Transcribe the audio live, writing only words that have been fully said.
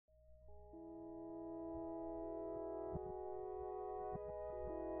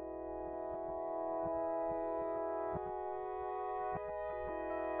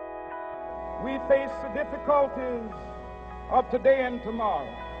face the difficulties of today and tomorrow,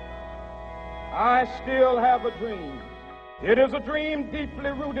 I still have a dream. It is a dream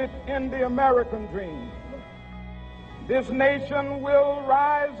deeply rooted in the American dream. This nation will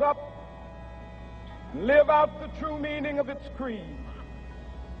rise up and live out the true meaning of its creed.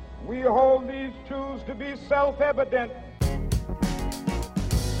 We hold these truths to be self-evident.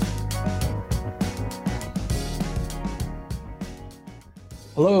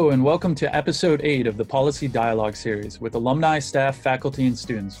 Hello and welcome to episode 8 of the Policy Dialogue series with alumni, staff, faculty, and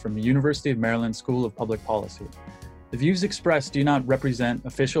students from the University of Maryland School of Public Policy. The views expressed do not represent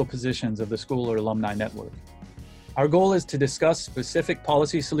official positions of the school or alumni network. Our goal is to discuss specific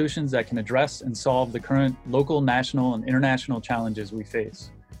policy solutions that can address and solve the current local, national, and international challenges we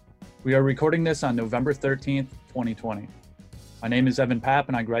face. We are recording this on November 13th, 2020. My name is Evan Papp,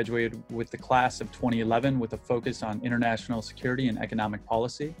 and I graduated with the class of 2011 with a focus on international security and economic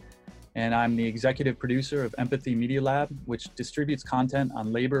policy. And I'm the executive producer of Empathy Media Lab, which distributes content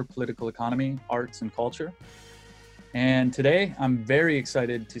on labor, political economy, arts, and culture. And today, I'm very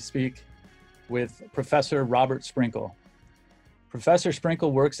excited to speak with Professor Robert Sprinkle. Professor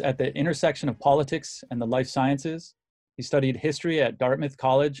Sprinkle works at the intersection of politics and the life sciences. He studied history at Dartmouth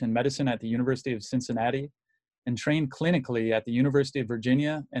College and medicine at the University of Cincinnati, and trained clinically at the University of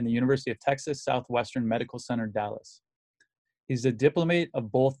Virginia and the University of Texas Southwestern Medical Center, Dallas. He's a diplomate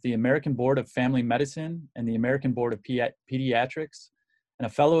of both the American Board of Family Medicine and the American Board of Pediatrics, and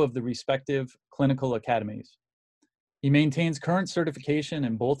a fellow of the respective clinical academies. He maintains current certification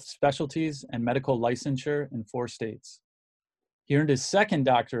in both specialties and medical licensure in 4 states. He earned his second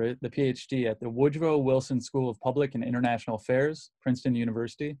doctorate, the PhD, at the Woodrow Wilson School of Public and International Affairs, Princeton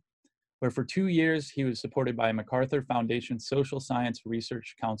University, where for 2 years he was supported by a MacArthur Foundation Social Science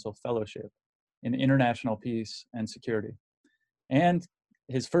Research Council Fellowship in International Peace and Security. And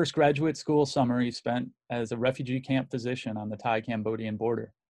his first graduate school summer he spent as a refugee camp physician on the Thai-Cambodian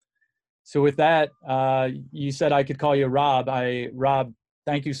border. So with that, you said I could call you Rob. Rob,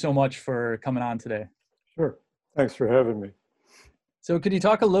 thank you so much for coming on today. Sure, thanks for having me. So could you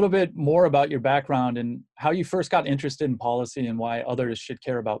talk a little bit more about your background and how you first got interested in policy and why others should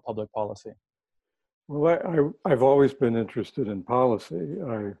care about public policy? Well, I've always been interested in policy.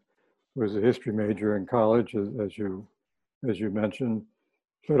 I was a history major in college, as you mentioned,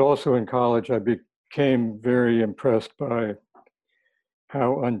 but also in college I became very impressed by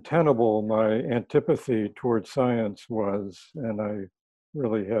how untenable my antipathy towards science was, and I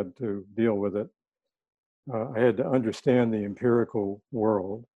really had to deal with it. I had to understand the empirical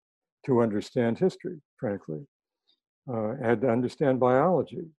world to understand history, frankly. I had to understand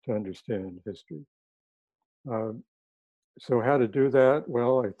biology to understand history. So how to do that?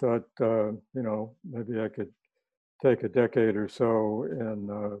 Well, I thought, maybe I could take a decade or so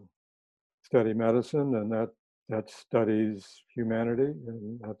and study medicine, and that studies humanity,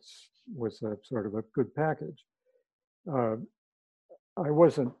 and was a sort of a good package.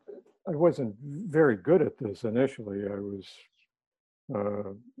 I wasn't very good at this initially. I was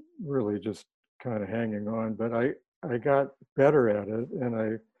really just kind of hanging on, but I got better at it, and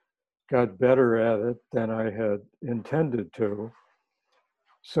I got better at it than I had intended to,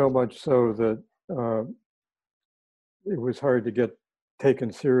 so much so that it was hard to get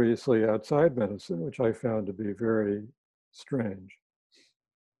taken seriously outside medicine, which I found to be very strange.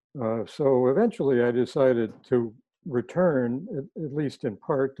 So eventually I decided to return, at least in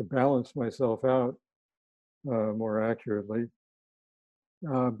part, to balance myself out more accurately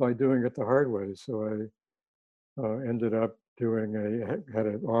by doing it the hard way. So I ended up had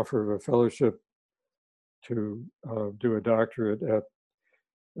an offer of a fellowship to do a doctorate at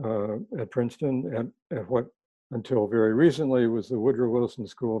Princeton at what until very recently was the Woodrow Wilson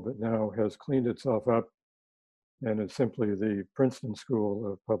School, but now has cleaned itself up and is simply the Princeton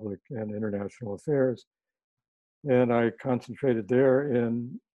School of Public and International Affairs. And I concentrated there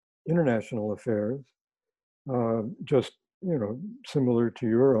in international affairs, just, similar to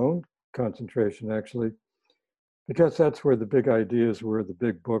your own concentration, actually, because that's where the big ideas were, the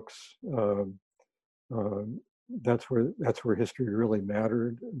big books. That's where history really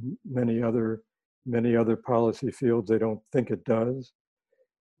mattered. Many other policy fields, they don't think it does.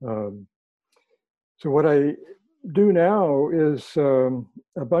 So what I do now is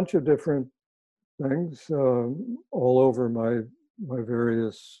a bunch of different things all over my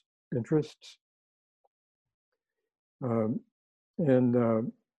various interests.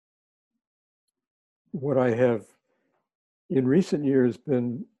 And what I have in recent years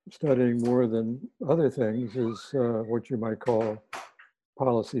been studying more than other things is what you might call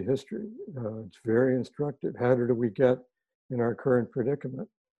policy history. It's very instructive. How did we get in our current predicament?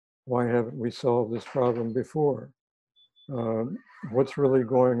 Why haven't we solved this problem before? Um, what's really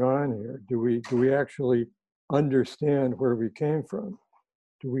going on here? Do we actually understand where we came from?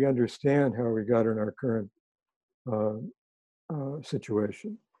 Do we understand how we got in our current uh,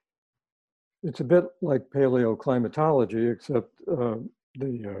 situation? It's a bit like paleoclimatology, except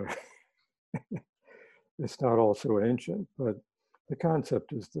the it's not also ancient, but the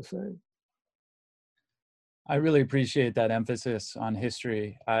concept is the same. I really appreciate that emphasis on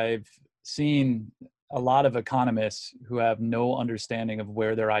history. I've seen a lot of economists who have no understanding of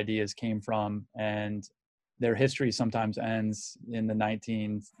where their ideas came from, and their history sometimes ends in the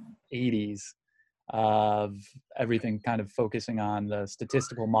 1980s of everything kind of focusing on the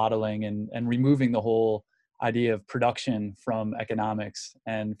statistical modeling and removing the whole idea of production from economics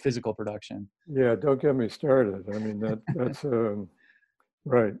and physical production. Yeah, don't get me started. I mean that's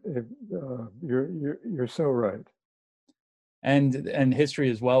right. You're so right. And history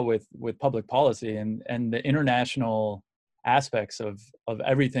as well with public policy and the international aspects of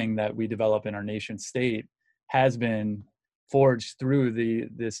everything that we develop in our nation state has been forged through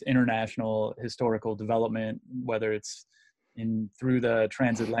this international historical development, whether it's in through the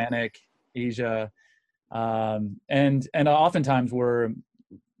transatlantic Asia, and oftentimes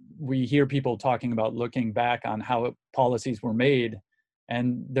we hear people talking about looking back on how policies were made,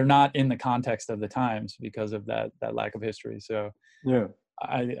 and they're not in the context of the times because of that lack of history. So Yeah.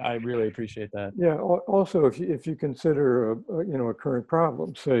 I really appreciate that. Yeah. Also, if you consider a current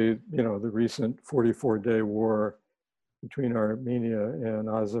problem, say the recent 44-day war between Armenia and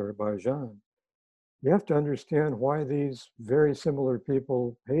Azerbaijan, you have to understand why these very similar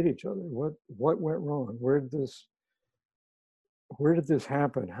people hate each other. What went wrong? Where did this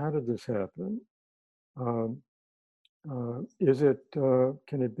happen? How did this happen? Um,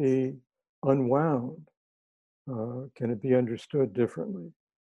 can it be unwound? Can it be understood differently?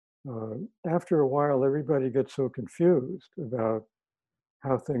 After a while, everybody gets so confused about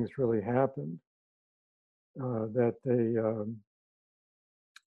how things really happened that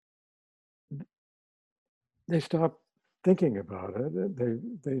they stop thinking about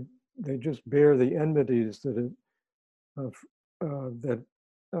it. They just bear the enmities that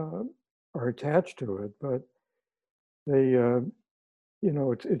are attached to it, but they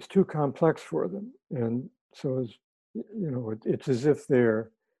it's too complex for them, and so it's as if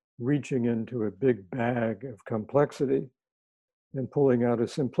they're reaching into a big bag of complexity and pulling out a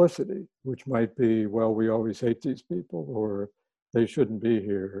simplicity, which might be, well, we always hate these people, or they shouldn't be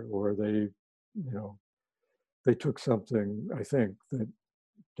here, or they took something, I think, that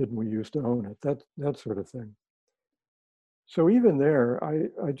didn't we used to own it, that sort of thing. So even there,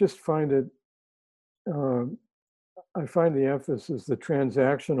 I just find it, um, I find the emphasis, the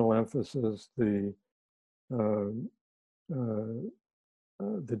transactional emphasis, um,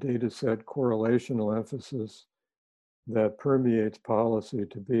 the data set correlational emphasis that permeates policy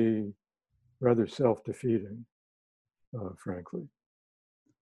to be rather self-defeating, frankly.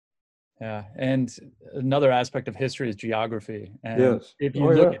 Yeah, and another aspect of history is geography. And Yes. if you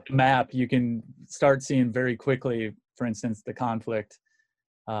Oh, look yeah. at the map, you can start seeing very quickly, for instance, the conflict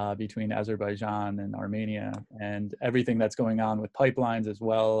between Azerbaijan and Armenia, and everything that's going on with pipelines, as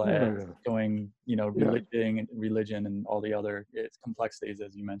well as Oh, yeah. going, Yeah. religion and all the other complexities,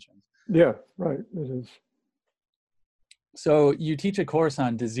 as you mentioned. Yeah. Right. It is. So you teach a course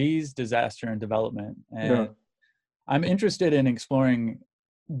on disease, disaster, and development, Yeah. and I'm interested in exploring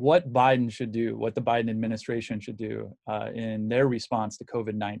what Biden should do, what the Biden administration should do in their response to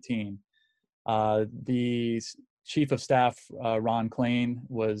COVID-19. The Chief of Staff, Ron Klain,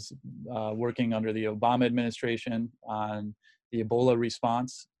 was working under the Obama administration on the Ebola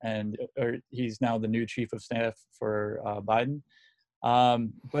response, and he's now the new Chief of Staff for Biden.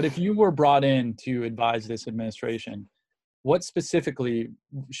 But if you were brought in to advise this administration, what specifically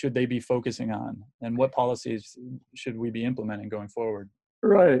should they be focusing on, and what policies should we be implementing going forward?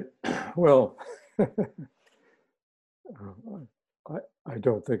 Right. Well, I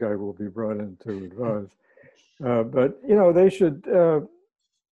don't think I will be brought in to advise, but they should. There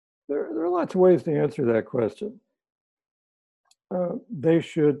are lots of ways to answer that question. They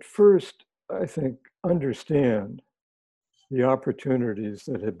should first, I think, understand the opportunities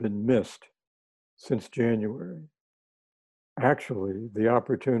that have been missed since January. Actually, the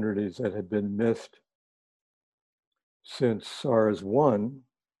opportunities that had been missed since SARS-1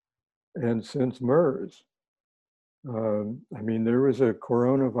 and since MERS. I mean, there was a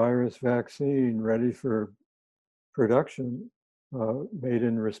coronavirus vaccine ready for production, made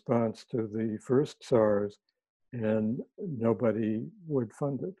in response to the first SARS, and nobody would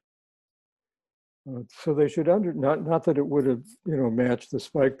fund it. So they should not that it would have matched the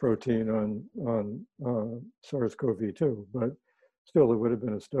spike protein on SARS-CoV-2, but still it would have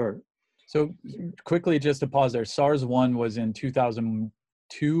been a start. So quickly, just to pause there, SARS-1 was in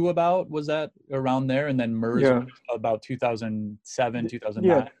 2002 about, was that around there? And then MERS was about 2007,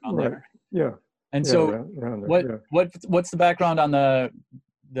 2009, around right. there? Yeah. And yeah, so around there, what's the background on the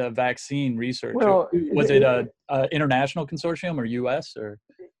vaccine research? Well, was it a international consortium or US or?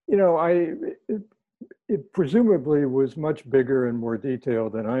 It presumably was much bigger and more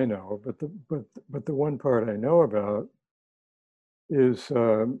detailed than I know, but the one part I know about is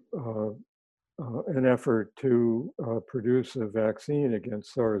an effort to produce a vaccine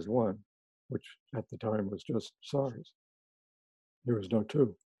against SARS-1, which at the time was just SARS. There was no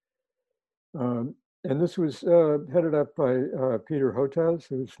two. And this was headed up by Peter Hotez,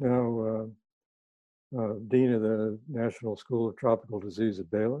 who's now Dean of the National School of Tropical Disease at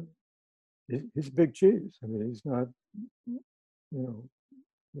Baylor. He's big cheese. I mean, he's not,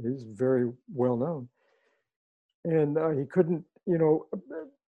 he's very well known. And he couldn't,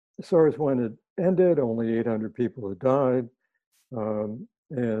 SARS-1 had ended, only 800 people had died.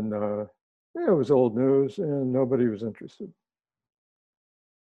 It was old news and nobody was interested.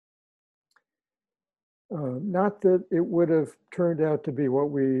 Not that it would have turned out to be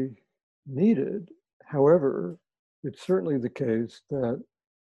what we needed. However, it's certainly the case that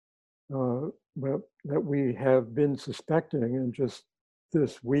that we have been suspecting, and just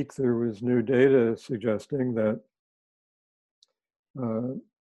this week there was new data suggesting that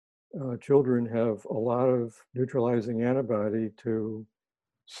children have a lot of neutralizing antibody to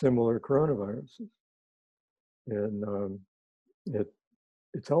similar coronaviruses, and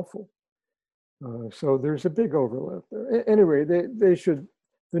it's helpful. So there's a big overlap there. Anyway, the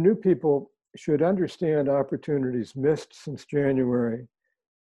new people should understand opportunities missed since January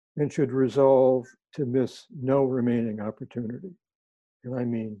and should resolve to miss no remaining opportunity. And I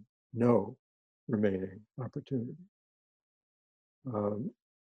mean no remaining opportunity.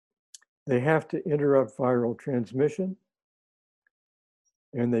 They have to interrupt viral transmission,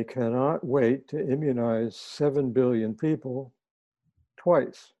 and they cannot wait to immunize 7 billion people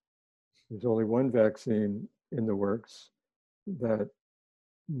twice. There's only one vaccine in the works that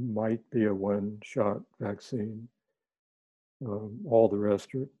might be a one-shot vaccine. All the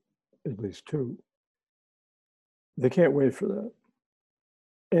rest are at least two. They can't wait for that.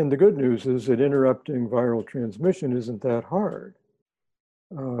 And the good news is that interrupting viral transmission isn't that hard.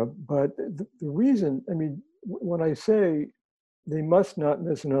 But the reason, I mean, when I say they must not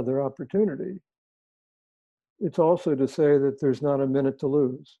miss another opportunity, it's also to say that there's not a minute to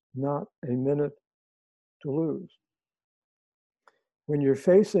lose, not a minute to lose. When you're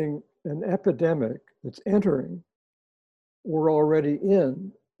facing an epidemic that's entering, we're already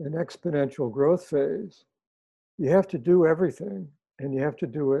in an exponential growth phase, you have to do everything and you have to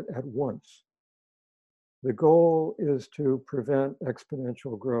do it at once. The goal is to prevent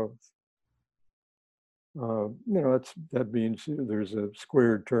exponential growth. That means there's a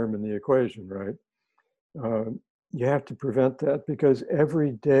squared term in the equation, right? You have to prevent that because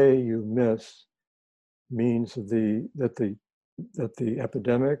every day you miss means that the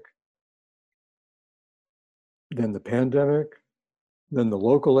epidemic, then the pandemic, then the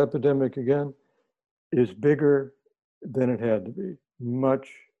local epidemic again, is bigger than it had to be, much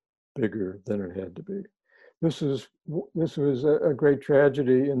bigger than it had to be. This was a great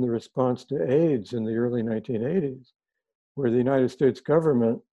tragedy in the response to AIDS in the early 1980s, where the United States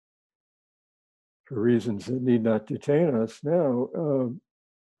government, for reasons that need not detain us now,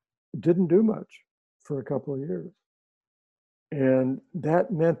 didn't do much for a couple of years. And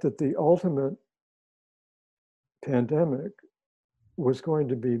that meant that the ultimate pandemic was going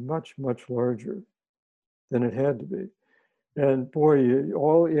to be much, much larger than it had to be. And boy,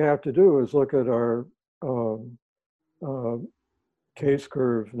 all you have to do is look at our case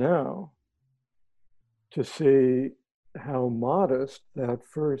curve now to see how modest that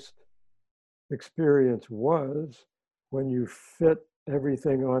first experience was when you fit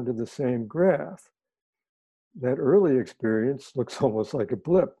everything onto the same graph. That early experience looks almost like a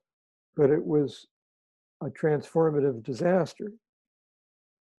blip, but it was a transformative disaster.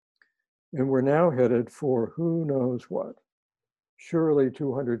 And we're now headed for who knows what. Surely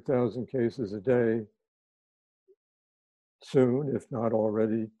 200,000 cases a day soon, if not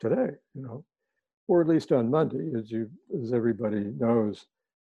already today, or at least on Monday, as everybody knows.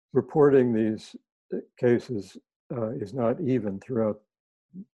 Reporting these cases is not even throughout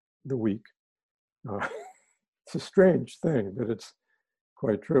the week. It's a strange thing, but it's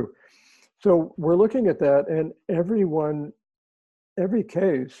quite true. So we're looking at that, and everyone every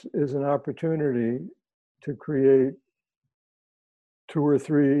case is an opportunity to create 2 or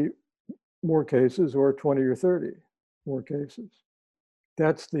 3 more cases or 20 or 30 more cases.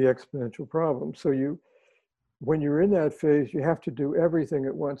 That's the exponential problem. So when you're in that phase, you have to do everything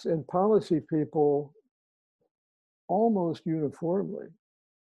at once. And policy people almost uniformly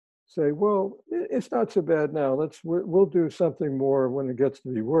say, well, it's not so bad now. We'll do something more when it gets to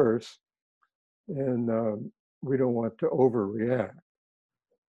be worse. And we don't want to overreact.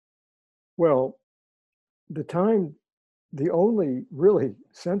 Well, the only really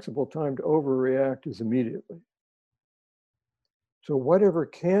sensible time to overreact is immediately. So whatever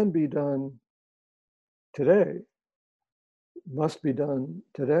can be done today must be done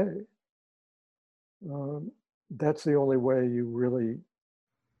today. That's the only way you really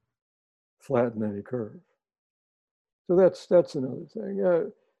flatten any curve. So that's another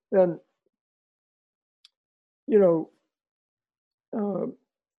thing. And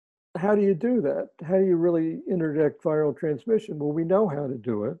how do you do that? How do you really interdict viral transmission? Well, we know how to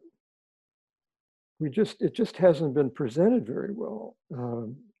do it. It just hasn't been presented very well.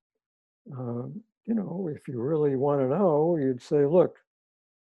 If you really want to know, you'd say, look,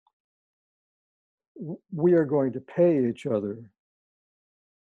 we are going to pay each other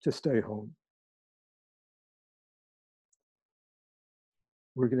to stay home.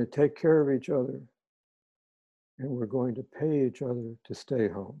 We're going to take care of each other, and we're going to pay each other to stay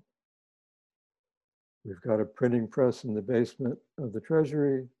home. We've got a printing press in the basement of the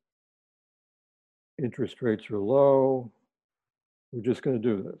Treasury. Interest rates are low. We're just going to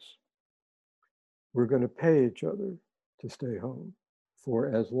do this. We're going to pay each other to stay home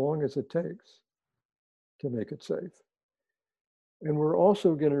for as long as it takes to make it safe. And we're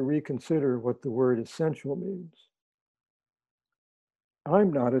also going to reconsider what the word essential means.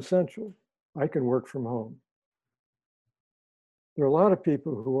 I'm not essential. I can work from home. There are a lot of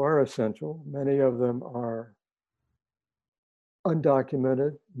people who are essential. Many of them are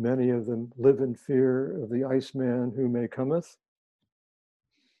undocumented. Many of them live in fear of the Iceman who may cometh.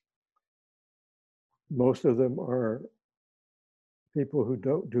 Most of them are people who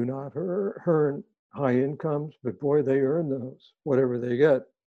do not earn high incomes, but boy, they earn those, whatever they get.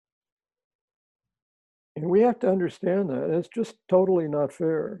 And we have to understand that. It's just totally not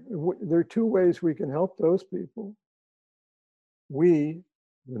fair. There are 2 ways we can help those people. We,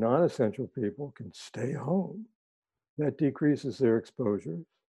 the non-essential people, can stay home. That decreases their exposures.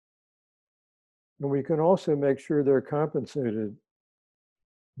 And we can also make sure they're compensated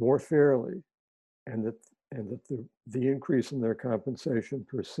more fairly, and that the increase in their compensation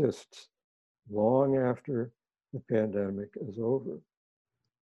persists long after the pandemic is over.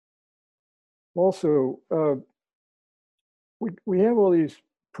 Also, we have all these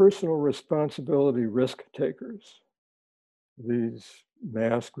personal responsibility risk takers, these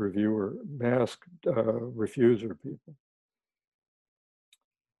mask refuser people.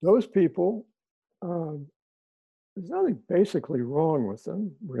 Those people, there's nothing basically wrong with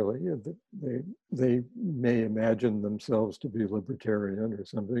them, really. They may imagine themselves to be libertarian or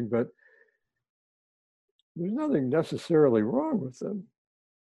something, but there's nothing necessarily wrong with them.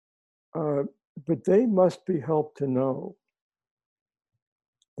 But they must be helped to know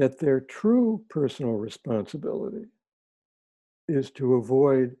that their true personal responsibility is to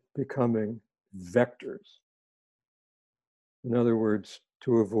avoid becoming vectors. In other words,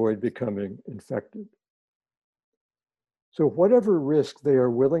 to avoid becoming infected. So whatever risk they are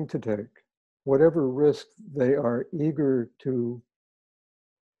willing to take, whatever risk they are eager to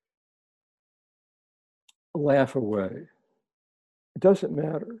laugh away, it doesn't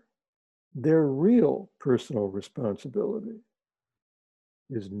matter. Their real personal responsibility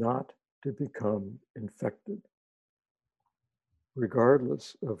is not to become infected,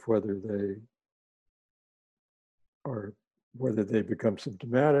 regardless of whether they become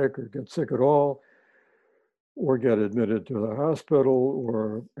symptomatic or get sick at all, or get admitted to the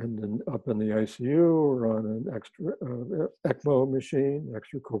hospital, and then up in the ICU, or on an extra ECMO machine,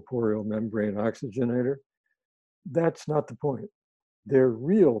 extracorporeal membrane oxygenator. That's not the point. Their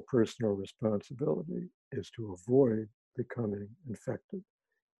real personal responsibility is to avoid becoming infected.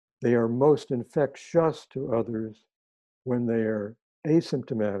 They are most infectious to others when they are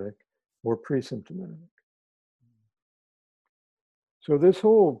asymptomatic or pre-symptomatic. So this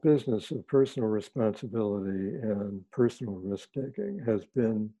whole business of personal responsibility and personal risk-taking has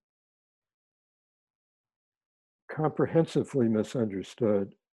been comprehensively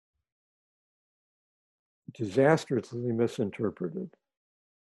misunderstood, disastrously misinterpreted,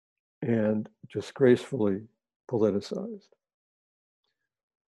 and disgracefully politicized.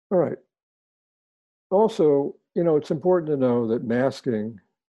 All right. Also, it's important to know that masking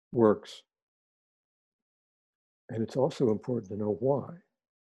works. And it's also important to know why.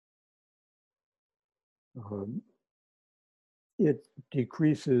 It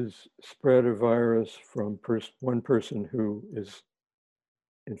decreases spread of virus from one person who is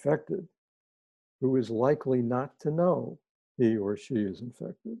infected, who is likely not to know he or she is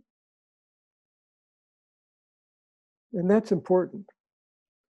infected. And that's important.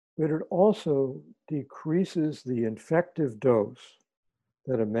 But it also decreases the infective dose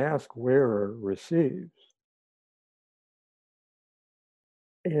that a mask wearer receives.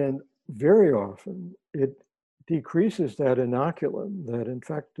 And very often it decreases that inoculum, that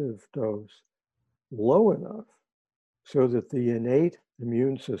infective dose, low enough so that the innate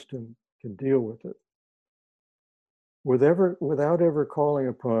immune system can deal with it without ever calling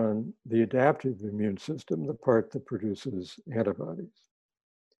upon the adaptive immune system, the part that produces antibodies.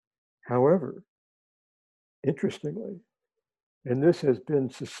 However, interestingly, and this has been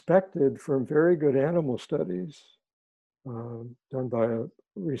suspected from very good animal studies done by a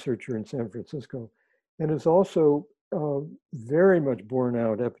researcher in San Francisco, and is also very much borne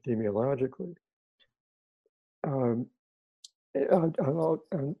out epidemiologically.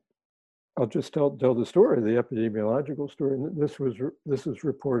 I'll just tell the story, the epidemiological story. And this was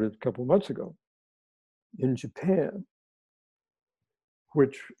reported a couple months ago in Japan,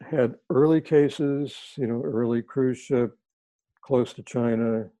 which had early cases, early cruise ship, close to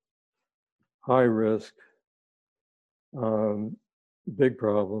China, high risk, big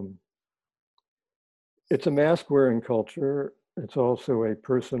problem. It's a mask wearing culture. It's also a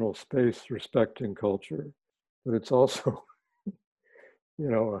personal space respecting culture, but it's also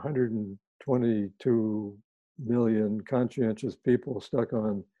 122 million conscientious people stuck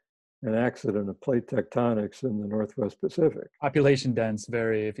on an accident of plate tectonics in the Northwest Pacific. Population dense,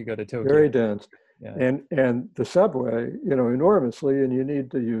 if you go to Tokyo. Very dense. Yeah. And the subway, enormously, and you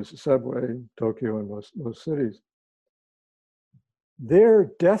need to use the subway in Tokyo and most cities. Their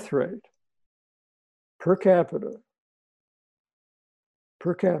death rate per capita,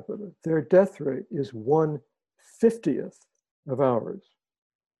 their death rate is 1/50th of ours.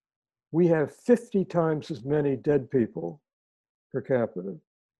 We have 50 times as many dead people per capita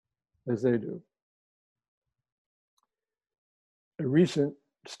as they do. A recent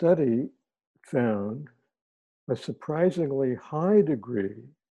study found a surprisingly high degree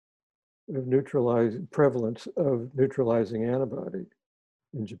of prevalence of neutralizing antibody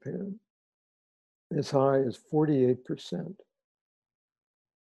in Japan, as high as 48%,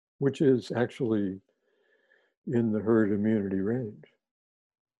 which is actually in the herd immunity range.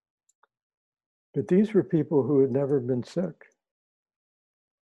 But these were people who had never been sick,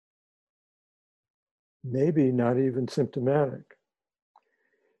 maybe not even symptomatic.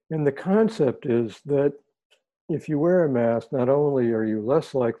 And the concept is that if you wear a mask, not only are you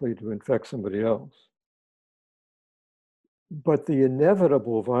less likely to infect somebody else, but the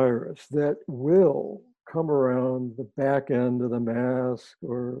inevitable virus that will come around the back end of the mask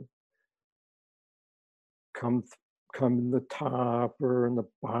or come in the top or in the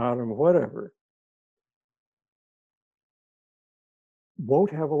bottom, whatever,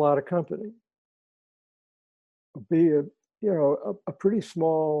 won't have a lot of company. Be a pretty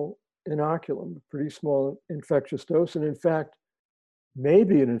small inoculum, a pretty small infectious dose, and in fact,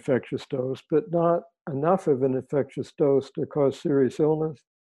 maybe an infectious dose, but not enough of an infectious dose to cause serious illness,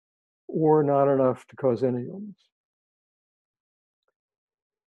 or not enough to cause any illness.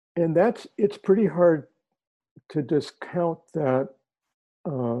 And it's pretty hard to discount that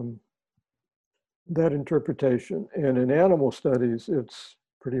that interpretation. And in animal studies, it's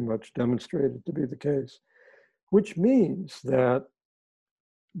pretty much demonstrated to be the case, which means that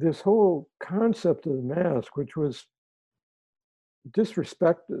this whole concept of the mask, which was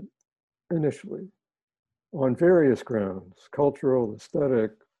disrespected initially on various grounds, cultural,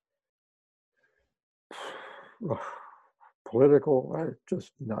 aesthetic, political,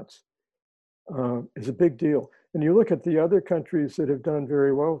 just nuts, is a big deal. And you look at the other countries that have done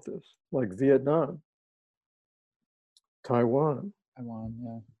very well with this, like Vietnam, Taiwan.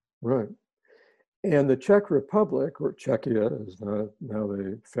 Yeah. Right. And the Czech Republic, or Czechia, is now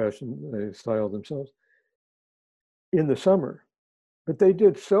they style themselves, in the summer. But they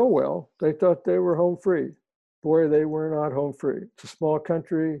did so well, they thought they were home free. Boy, they were not home free. It's a small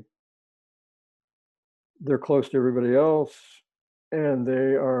country. They're close to everybody else, and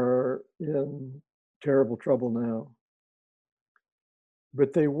they are in terrible trouble now.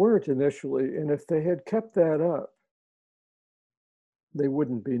 But they weren't initially, and if they had kept that up, they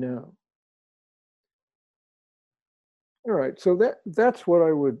wouldn't be now. All right, so that's what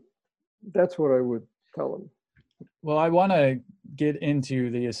I would tell them. Well, I want to get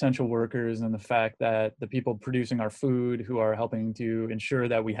into the essential workers and the fact that the people producing our food, who are helping to ensure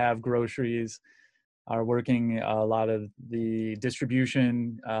that we have groceries, are working a lot of the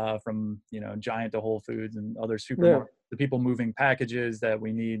distribution from Giant to Whole Foods and other Yeah. supermarkets. The people moving packages that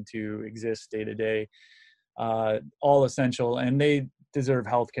we need to exist day to day, all essential, and they deserve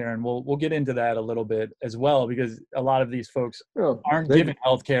health care. And we'll get into that a little bit as well, because a lot of these folks Well, aren't they, given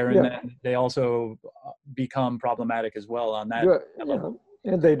health care, and yeah, then they also become problematic as well on that yeah, level.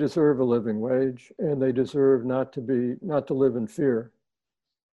 yeah. And they deserve a living wage, and they deserve not to live in fear,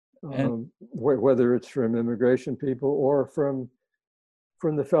 And whether it's from immigration people or from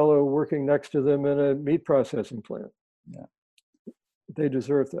the fellow working next to them in a meat processing plant. yeah. They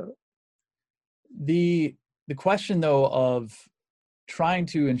deserve that. The question, though, of trying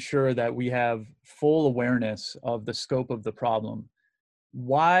to ensure that we have full awareness of the scope of the problem,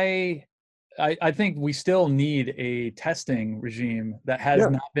 why I think we still need a testing regime that has Yeah,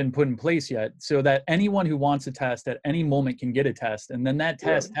 not been put in place yet, so that anyone who wants a test at any moment can get a test, and then that yeah.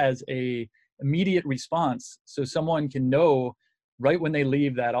 test has a immediate response, so someone can know right when they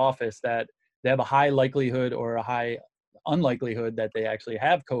leave that office that they have a high likelihood or a high unlikelihood that they actually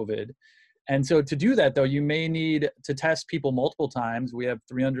have COVID. And so to do that, though, you may need to test people multiple times. We have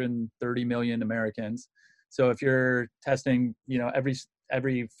 330 million Americans. So if you're testing,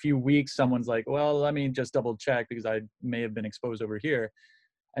 every few weeks, someone's like, well, let me just double check because I may have been exposed over here.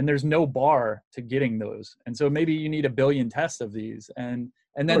 And there's no bar to getting those. And so maybe you need a billion tests of these. And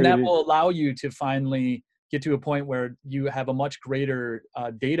Oh, then you that need, will allow you to finally get to a point where you have a much greater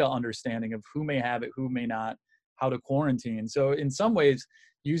data understanding of who may have it, who may not, how to quarantine. So in some ways,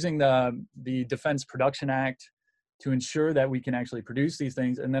 using the Defense Production Act to ensure that we can actually produce these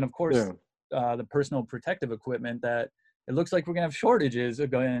things. And then, of course, yeah. the personal protective equipment that it looks like we're going to have shortages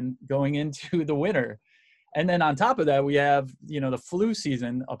going into the winter. And then on top of that, we have, the flu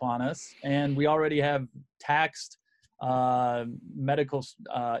season upon us, and we already have taxed medical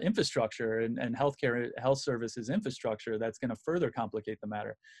infrastructure and health services infrastructure that's going to further complicate the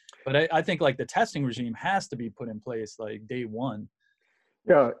matter. But I think like the testing regime has to be put in place like day one.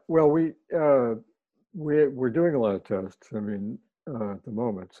 Yeah, well, we're doing a lot of tests. I mean, at the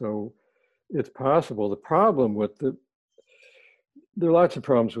moment, so it's possible. The problem with there are lots of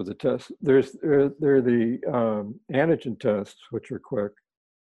problems with the tests. There are the antigen tests, which are quick.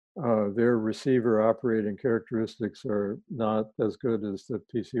 Their receiver operating characteristics are not as good as the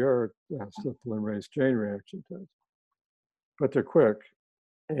PCR test, the polymerase chain reaction test, but they're quick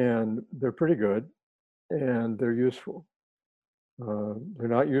and they're pretty good and they're useful. They're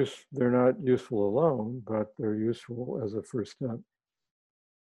not useful alone, but they're useful as a first step.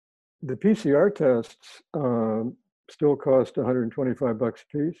 The PCR tests still cost $125 a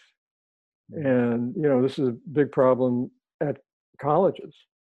piece, and this is a big problem at colleges.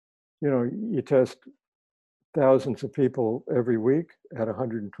 You test thousands of people every week at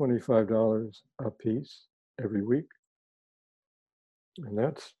 $125 a piece every week, and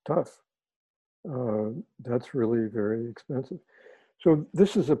that's tough. That's really very expensive. So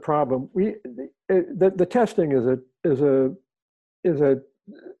this is a problem. The testing is a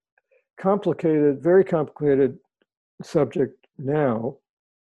complicated, very complicated subject now.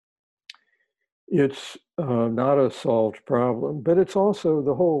 It's not a solved problem, but it's also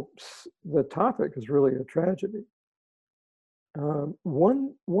the topic is really a tragedy.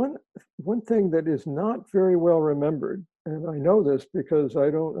 One thing that is not very well remembered, and I know this because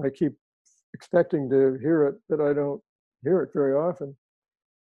I keep expecting to hear it, but I don't hear it very often,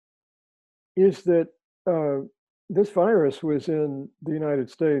 is that this virus was in the United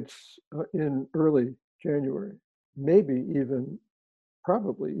States in early January,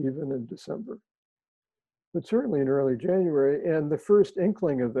 probably even in December, but certainly in early January. And the first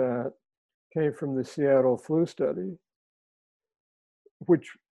inkling of that came from the Seattle flu study,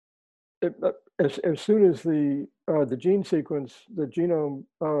 which as soon as the gene sequence, the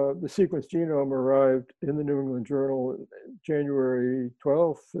sequenced genome arrived in the New England Journal January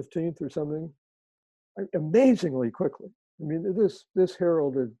 12th, 15th or something, amazingly quickly. I mean, this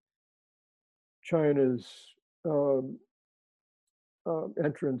heralded China's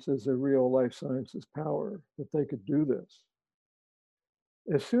entrance as a real life sciences power, that they could do this.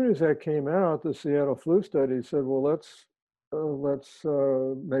 As soon as that came out, the Seattle flu study said, well, let's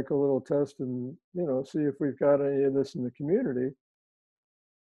make a little test and see if we've got any of this in the community.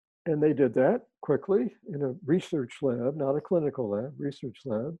 And they did that quickly in a research lab, not a clinical lab, research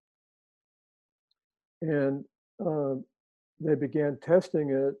lab. And they began testing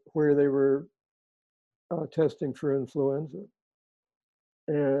it where they were testing for influenza.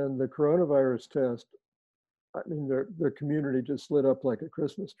 And the coronavirus test I mean, their community just lit up like a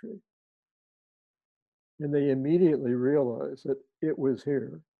Christmas tree. And they immediately realized that it was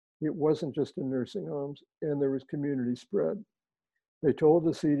here. It wasn't just in nursing homes, and there was community spread. They told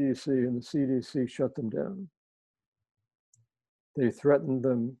the CDC, and the CDC shut them down. They threatened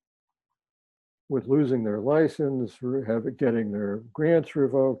them with losing their license, getting their grants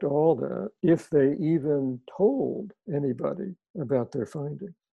revoked, all that, if they even told anybody about their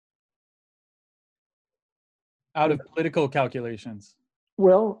findings. Out of political calculations.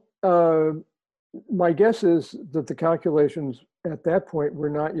 Well, my guess is that the calculations at that point were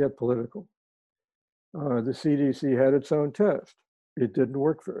not yet political. The CDC had its own test. It didn't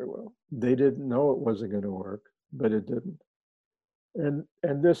work very well. They didn't know it wasn't going to work, but it didn't.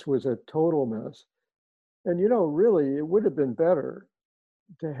 And this was a total mess. And, you know, really, it would have been better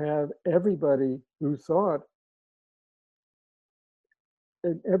to have everybody who thought,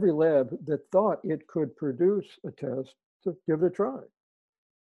 in every lab that thought it could produce a test to give it a try.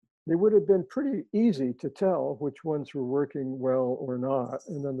 It would have been pretty easy to tell which ones were working well or not,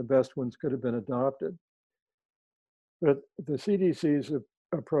 and then the best ones could have been adopted. But the CDC's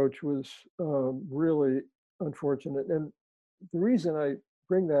approach was really unfortunate. And the reason I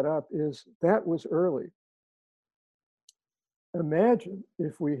bring that up is that was early. Imagine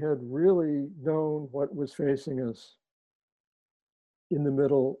if we had really known what was facing us in the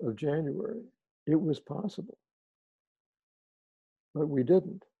middle of January. It was possible, but we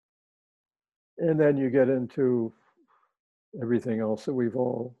didn't. And then you get into everything else that we've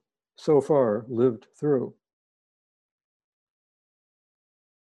all so far lived through.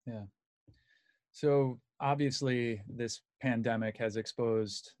 Yeah. So obviously this pandemic has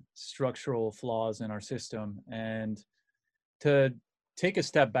exposed structural flaws in our system, and to take a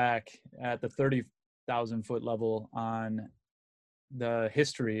step back at the 30,000 foot level on the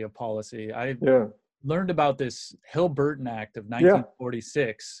history of policy, I learned about this Hill-Burton Act of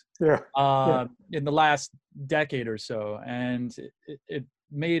 1946 in the last decade or so. And it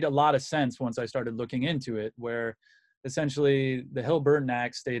made a lot of sense once I started looking into it, where essentially the Hill-Burton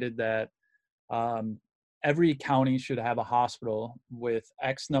Act stated that every county should have a hospital with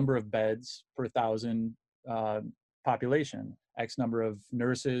X number of beds per thousand population, X number of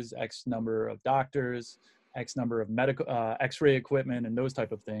nurses, X number of doctors, X number of medical X-ray equipment, and those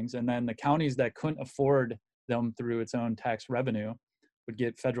type of things. And then the counties that couldn't afford them through its own tax revenue would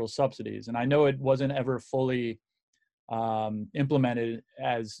get federal subsidies. And I know it wasn't ever fully implemented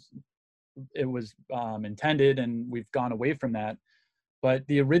as it was intended, and we've gone away from that. But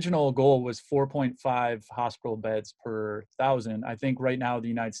the original goal was 4.5 hospital beds per thousand. I think right now the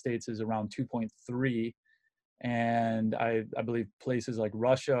United States is around 2.3. And I believe places like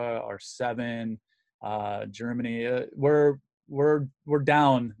Russia are 7, Germany, we're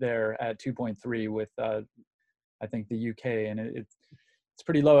down there at 2.3 with I think the UK, and it's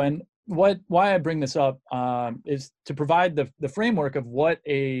pretty low. And why I bring this up is to provide the framework of what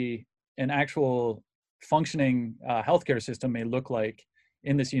an actual functioning healthcare system may look like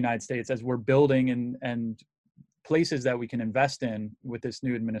in this United States as we're building and places that we can invest in with this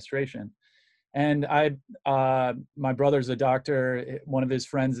new administration. And my brother's a doctor. One of his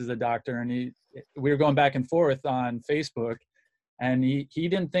friends is a doctor, and we were going back and forth on Facebook, and he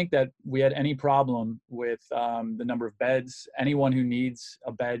didn't think that we had any problem with the number of beds. Anyone who needs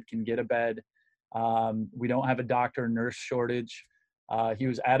a bed can get a bed. We don't have a doctor nurse shortage. He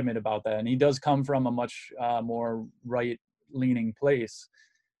was adamant about that, and he does come from a much more right-leaning place.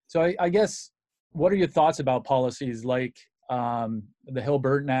 So I guess, what are your thoughts about policies like the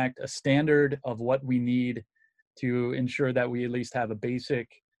Hill-Burton Act, a standard of what we need to ensure that we at least have a basic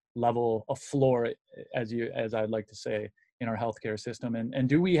level of floor, as I'd like to say, in our healthcare system? And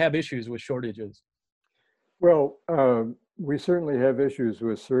do we have issues with shortages? Well, we certainly have issues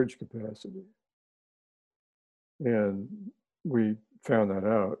with surge capacity, and we found that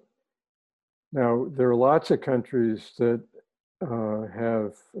out. Now, there are lots of countries that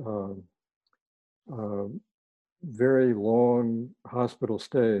have very long hospital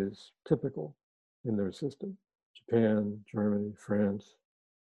stays, typical in their system. Japan, Germany, France.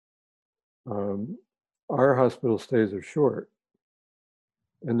 Our hospital stays are short.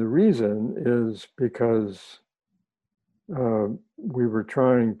 And the reason is because we were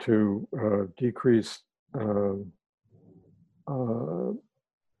trying to decrease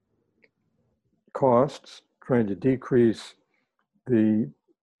costs, trying to decrease the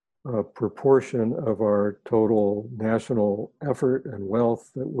proportion of our total national effort and wealth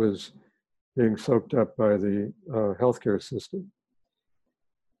that was being soaked up by the healthcare system.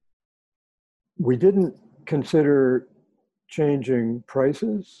 We didn't consider changing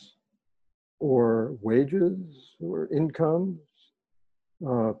prices or wages or incomes,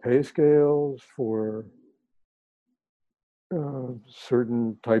 pay scales for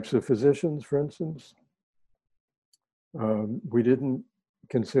certain types of physicians, for instance. We didn't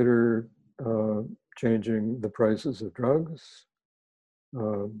consider changing the prices of drugs.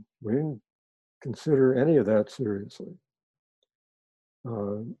 We didn't consider any of that seriously.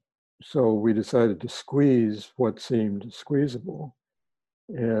 So we decided to squeeze what seemed squeezable,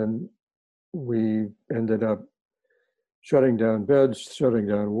 and we ended up shutting down beds, shutting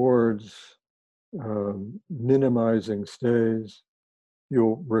down wards, minimizing stays.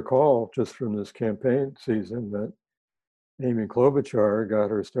 You'll recall just from this campaign season that Amy Klobuchar got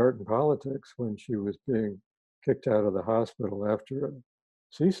her start in politics when she was being kicked out of the hospital after a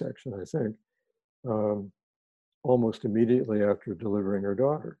C-section, I think, almost immediately after delivering her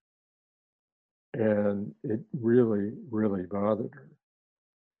daughter. And it really, really bothered her.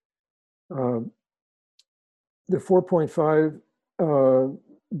 The 4.5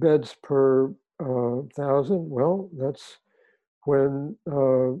 beds per 1,000, well, that's when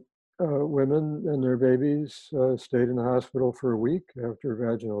women and their babies stayed in the hospital for a week after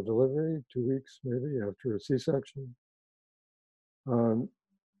vaginal delivery, 2 weeks maybe after a C-section.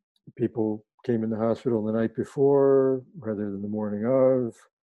 People came in the hospital the night before rather than the morning of.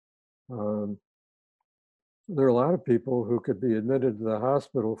 There are a lot of people who could be admitted to the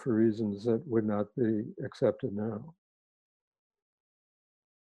hospital for reasons that would not be accepted now.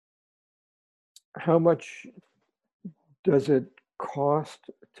 How much does it cost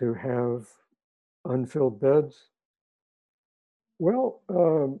to have unfilled beds? Well,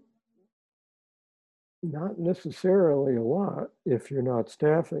 not necessarily a lot if you're not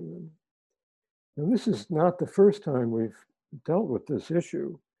staffing them. And this is not the first time we've dealt with this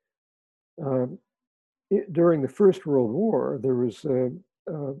issue. During the First World War, there was, the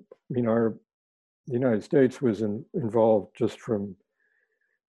United States was involved just from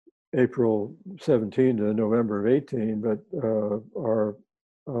April 17 to November of 18, but our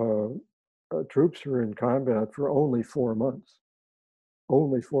troops were in combat for only 4 months.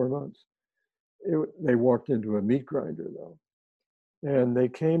 Only 4 months. They walked into a meat grinder, though. And they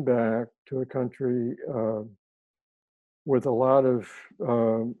came back to a country with a lot of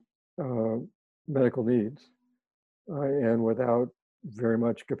medical needs and without very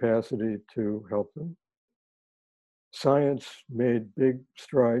much capacity to help them. Science made big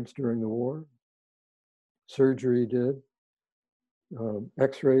strides during the war. Surgery did.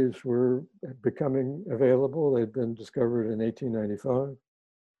 X-rays were becoming available. They'd been discovered in 1895.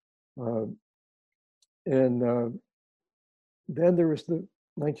 Then there was the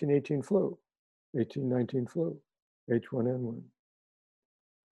 1819 flu, H1N1,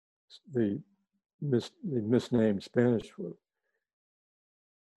 the misnamed Spanish flu.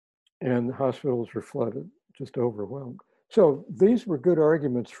 And the hospitals were flooded, just overwhelmed. So these were good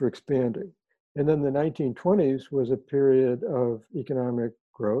arguments for expanding. And then the 1920s was a period of economic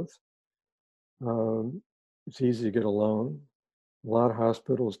growth. It's easy to get a loan. A lot of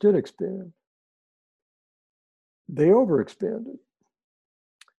hospitals did expand. They overexpanded.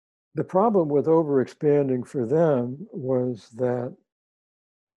 The problem with overexpanding for them was that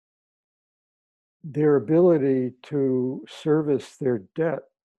their ability to service their debt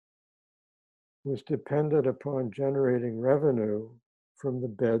was dependent upon generating revenue from the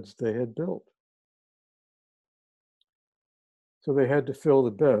beds they had built. So they had to fill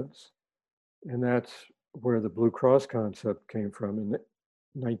the beds, and that's where the Blue Cross concept came from in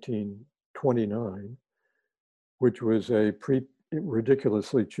 1929, which was a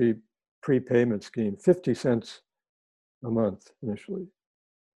ridiculously cheap prepayment scheme, 50 cents a month initially,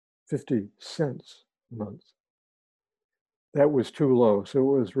 50 cents a month. That was too low, so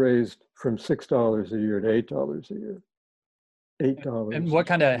it was raised from $6 a year to $8 a year. $8. And what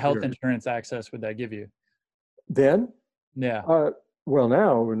kind of health insurance access would that give you? Then? Yeah. Well,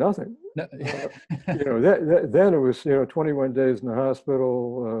 now nothing. No. Then it was 21 days in the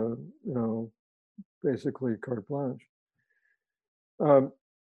hospital. Basically carte blanche.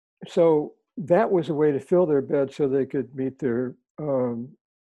 So that was a way to fill their beds so they could meet their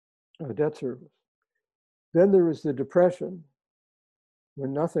debt service. Then there was the Depression,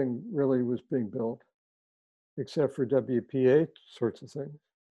 when nothing really was being built except for WPA sorts of things.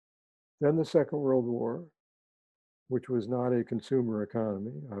 Then the Second World War, which was not a consumer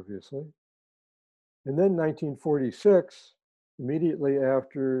economy, obviously. And then 1946, immediately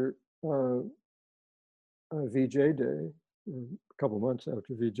after VJ Day, a couple months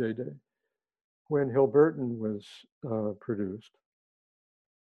after VJ Day, when Hilberton was produced.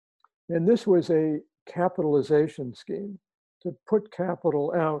 And this was a capitalization scheme to put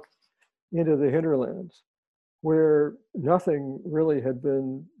capital out into the hinterlands, where nothing really had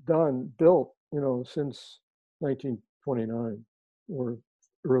been built, since 1929 or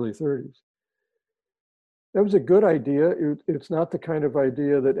early 30s. That was a good idea. It's not the kind of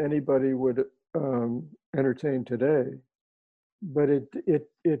idea that anybody would entertain today, but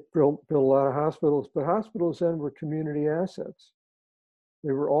it built a lot of hospitals. But hospitals then were community assets.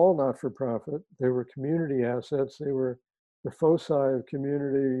 They were all not for profit. They were community assets. They were the foci of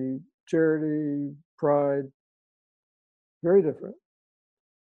community charity, pride. Very different.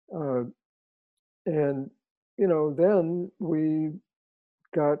 And then we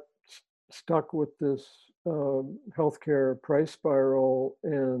got stuck with this healthcare price spiral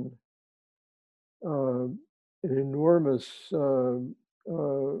and an enormous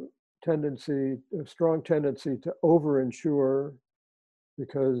tendency, a strong tendency to overinsure,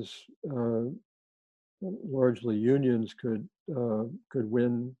 because largely unions could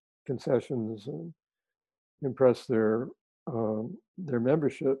win concessions and impress their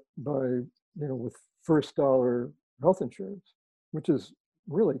membership by with first dollar health insurance, which is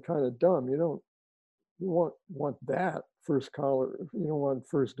really kind of dumb. You don't want that first dollar. You don't want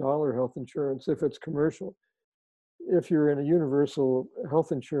first dollar health insurance if it's commercial. If you're in a universal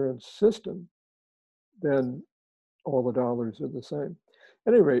health insurance system, then all the dollars are the same.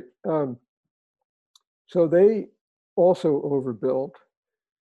 At any rate, so they also overbuilt.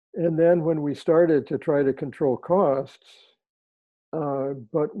 And then when we started to try to control costs,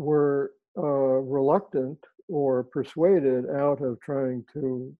 but were reluctant or persuaded out of trying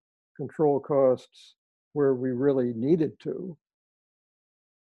to control costs where we really needed to,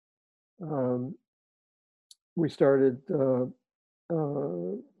 we started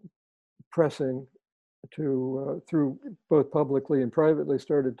pressing to, through both publicly and privately,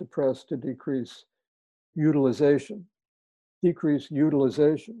 started to press to decrease utilization.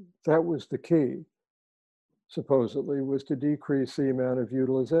 That was the key, supposedly, was to decrease the amount of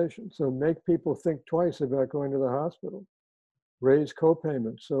utilization. So make people think twice about going to the hospital. Raise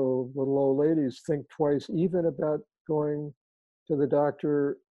copayments so little old ladies think twice even about going to the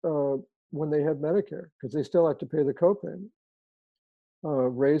doctor when they have Medicare, because they still have to pay the copayment.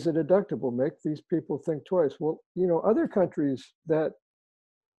 Raise a deductible, make these people think twice. Well, other countries that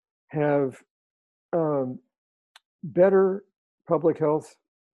have better public health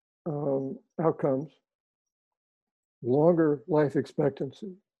outcomes, longer life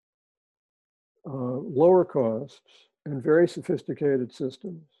expectancy, lower costs, and very sophisticated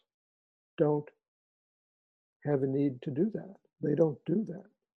systems don't have a need to do that. They don't do that.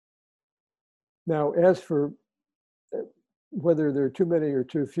 Now, as for whether there are too many or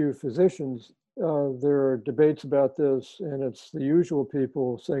too few physicians, there are debates about this, and it's the usual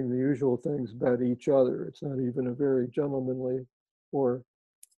people saying the usual things about each other. It's not even a very gentlemanly or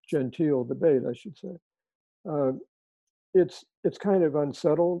genteel debate, I should say. It's kind of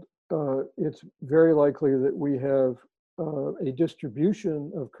unsettled. It's very likely that we have a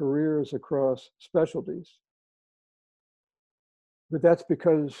distribution of careers across specialties, but that's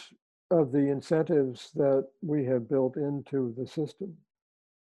because of the incentives that we have built into the system.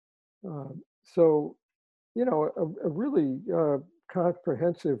 So, a really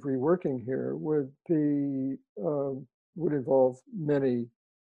comprehensive reworking here would involve many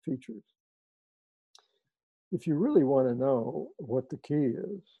features. If you really want to know what the key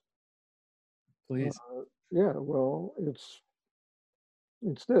is, please. Yeah, well, it's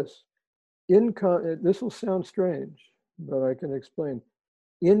this. Income. This will sound strange, but I can explain.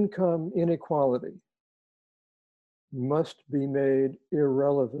 Income inequality must be made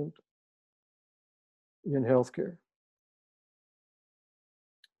irrelevant in healthcare.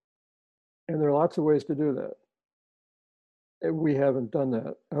 And there are lots of ways to do that. And we haven't done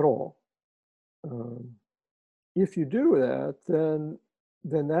that at all. If you do that, then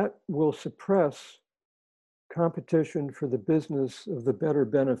that will suppress competition for the business of the better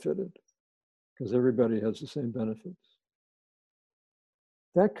benefited, because everybody has the same benefits.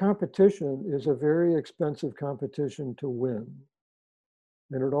 That competition is a very expensive competition to win.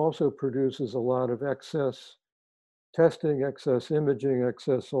 And it also produces a lot of excess testing, excess imaging,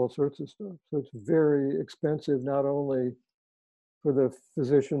 excess all sorts of stuff. So it's very expensive, not only for the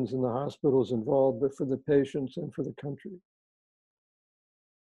physicians and the hospitals involved, but for the patients and for the country.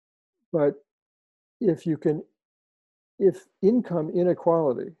 But if income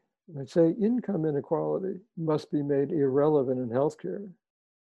inequality, I say income inequality must be made irrelevant in healthcare.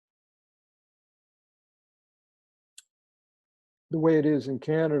 The way it is in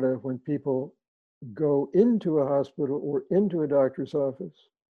Canada when people go into a hospital or into a doctor's office.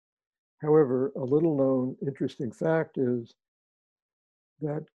 However, a little known interesting fact is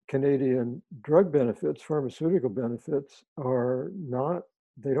that Canadian drug benefits, pharmaceutical benefits, are not,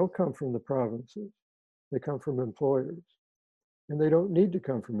 they don't come from the provinces. They come from employers. And they don't need to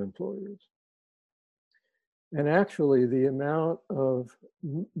come from employers. And actually, the amount of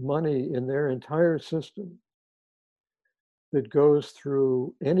money in their entire system that goes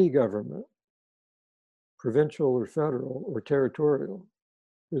through any government, provincial or federal or territorial,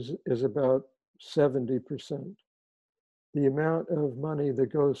 is about 70%. The amount of money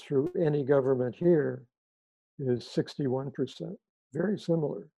that goes through any government here is 61%, very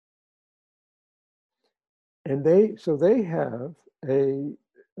similar. And they have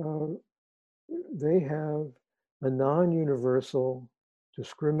a non-universal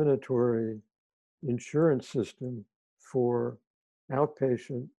discriminatory insurance system for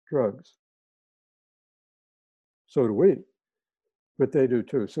outpatient drugs. So do we, but they do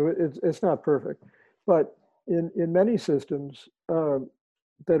too. So it's not perfect, but in many systems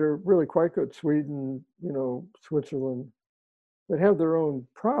that are really quite good, Sweden, Switzerland, that have their own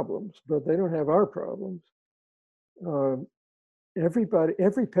problems, but they don't have our problems. Every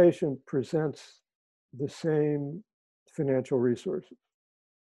patient presents the same financial resources.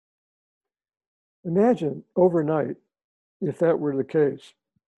 Imagine overnight, if that were the case,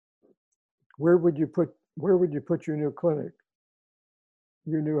 where would you put your new clinic,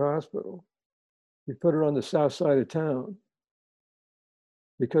 your new hospital? You put it on the south side of town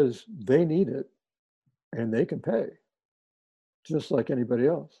because they need it and they can pay just like anybody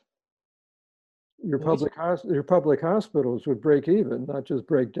else. Your public hospitals would break even, not just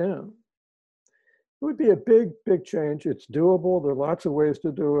break down. It would be a big, big change. It's doable. There are lots of ways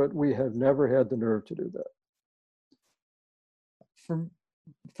to do it. We have never had the nerve to do that.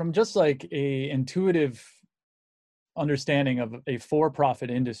 From just like a intuitive understanding of a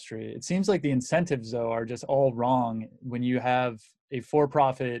for-profit industry, it seems like the incentives, though, are just all wrong when you have a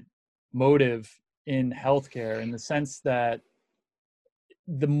for-profit motive in healthcare, in the sense that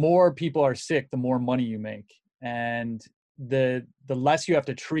the more people are sick, the more money you make, and the less you have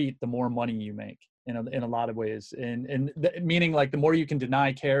to treat, the more money you make in a lot of ways. And meaning, like, the more you can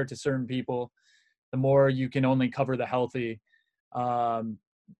deny care to certain people, the more you can only cover the healthy.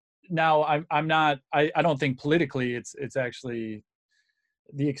 Now, I don't think politically it's actually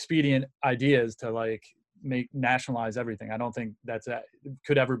the expedient idea is to like nationalize everything. I don't think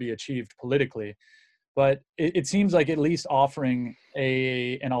could ever be achieved politically. But it seems like at least offering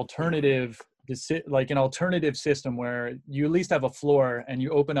an alternative system where you at least have a floor and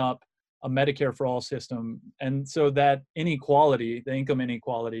you open up a Medicare for all system, and so that inequality, the income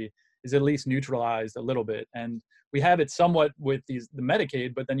inequality, is at least neutralized a little bit. And we have it somewhat with the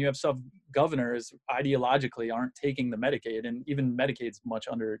Medicaid, but then you have some governors ideologically aren't taking the Medicaid, and even Medicaid's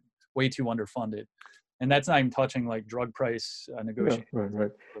way too underfunded. And that's not even touching like drug price negotiations. Yeah,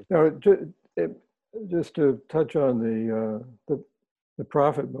 right. Now, just to touch on the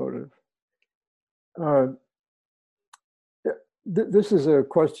profit motive, this is a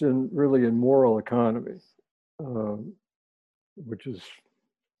question really in moral economy, which is,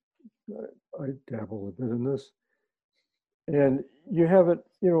 I dabble a bit in this, and you have it,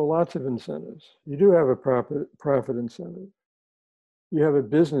 lots of incentives. You do have a profit incentive. You have a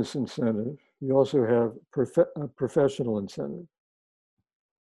business incentive. You also have a professional incentive.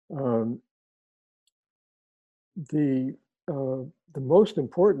 The most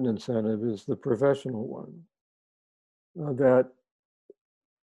important incentive is the professional one, that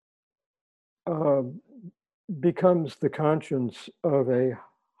becomes the conscience of a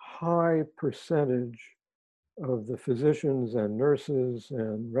high percentage of the physicians and nurses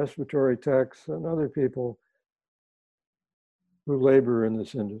and respiratory techs and other people who labor in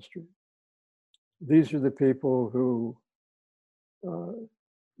this industry. These are the people who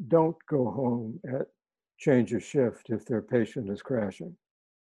don't go home at change of shift if their patient is crashing.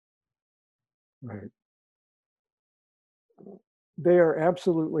 Right. They are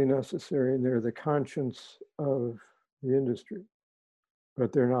absolutely necessary, and they're the conscience of the industry,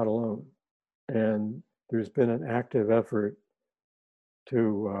 but they're not alone. And there's been an active effort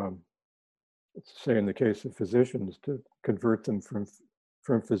to, let's say in the case of physicians, to convert them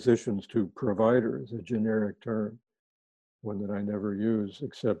from physicians to providers, a generic term, one that I never use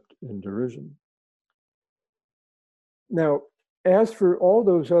except in derision. Now, as for all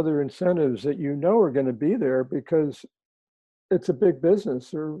those other incentives that are going to be there, because it's a big business,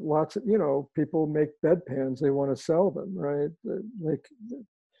 there are lots of, people make bedpans, they want to sell them, right?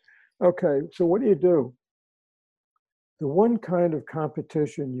 Okay, so what do? The one kind of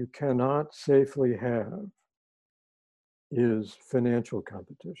competition you cannot safely have is financial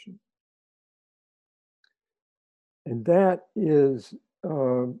competition. And that is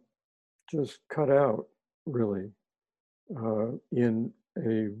just cut out, really, in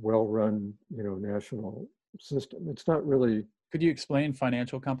a well-run, national system. It's not really. Could you explain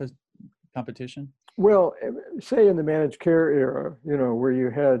financial competition? Well, say in the managed care era, where you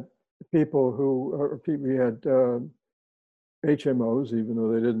had people you had HMOs, even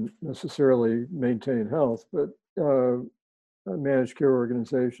though they didn't necessarily maintain health, but managed care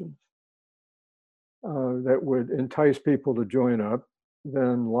organizations that would entice people to join up,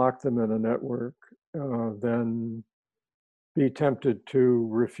 then lock them in a network, then be tempted to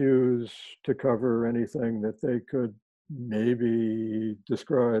refuse to cover anything that they could maybe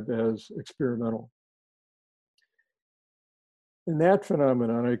describe as experimental. And that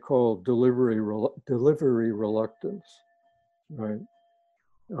phenomenon I call delivery reluctance, right?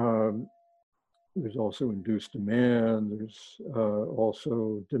 There's also induced demand. There's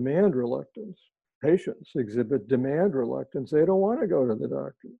also demand reluctance. Patients exhibit demand reluctance. They don't want to go to the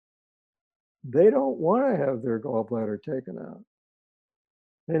doctor. They don't want to have their gallbladder taken out.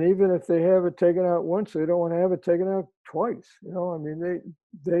 And even if they have it taken out once, they don't want to have it taken out twice.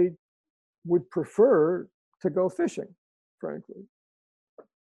 They would prefer to go fishing, frankly.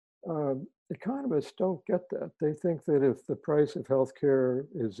 Economists don't get that. They think that if the price of healthcare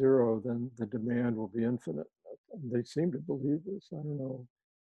is zero, then the demand will be infinite. They seem to believe this. I don't know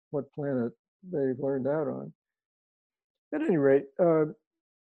what planet they learned that on. At any rate,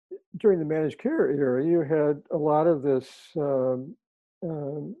 during the managed care era, you had a lot of this,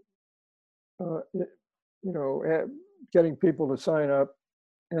 getting people to sign up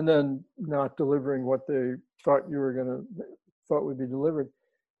and then not delivering what they thought would be delivered.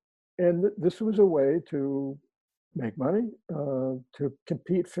 And this was a way to make money, to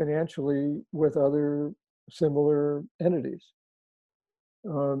compete financially with other similar entities.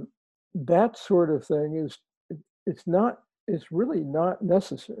 That sort of thing it's really not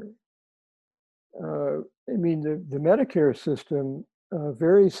necessary. The Medicare system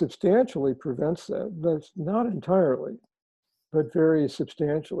very substantially prevents that. That's not entirely, but very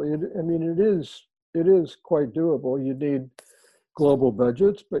substantially. It is quite doable. You need global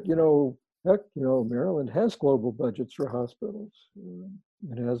budgets, but Maryland has global budgets for hospitals.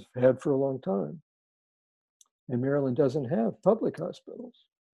 It has had for a long time. And Maryland doesn't have public hospitals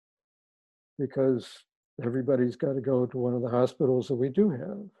because everybody's got to go to one of the hospitals that we do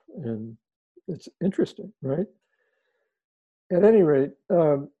have. And it's interesting, right? At any rate,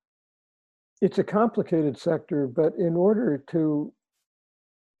 it's a complicated sector, but in order to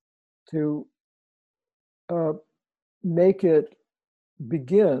make it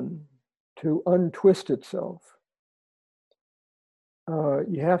begin to untwist itself,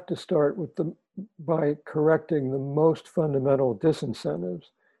 you have to start by correcting the most fundamental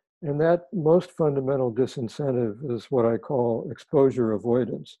disincentives. And that most fundamental disincentive is what I call exposure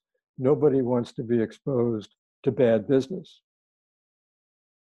avoidance. Nobody wants to be exposed to bad business.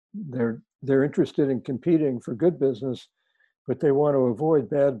 They're interested in competing for good business, but they want to avoid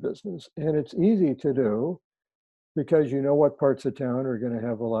bad business. And it's easy to do because you know what parts of town are going to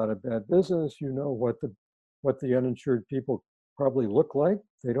have a lot of bad business. You know what the uninsured people probably look like.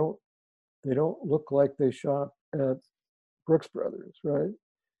 They don't look like they shop at Brooks Brothers, right?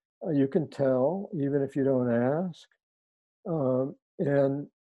 You can tell even if you don't ask. And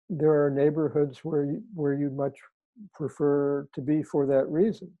there are neighborhoods where you'd much prefer to be for that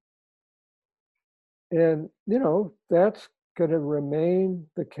reason. And that's going to remain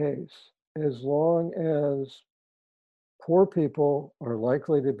the case as long as poor people are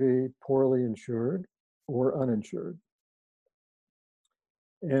likely to be poorly insured or uninsured.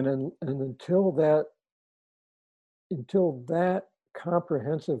 And until that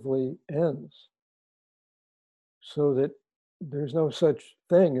comprehensively ends, so that there's no such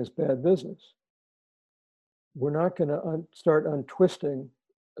thing as bad business, we're not going to start untwisting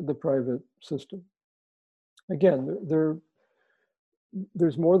the private system. Again,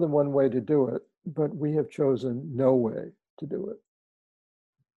 there's more than one way to do it, but we have chosen no way to do it.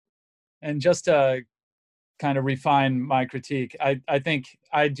 And just to kind of refine my critique, I think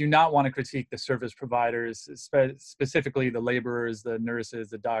I do not want to critique the service providers, specifically the laborers, the nurses,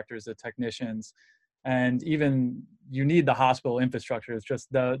 the doctors, the technicians, and even you need the hospital infrastructure. It's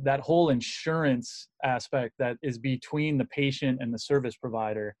just that whole insurance aspect that is between the patient and the service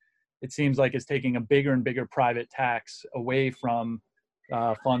provider. It seems like it's taking a bigger and bigger private tax away from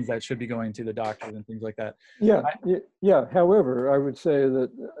funds that should be going to the doctors and things like that. Yeah. However, I would say that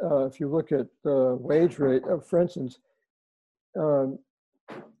if you look at the wage rate, for instance, in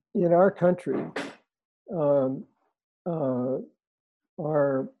our country,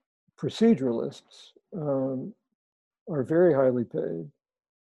 our proceduralists are very highly paid.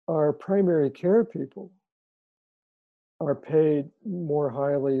 Our primary care people are paid more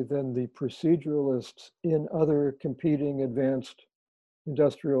highly than the proceduralists in other competing advanced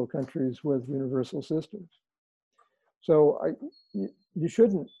industrial countries with universal systems. So you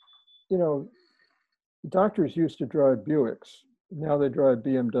shouldn't, you know, doctors used to drive Buicks, now they drive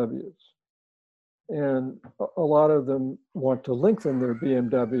BMWs. And a lot of them want to lengthen their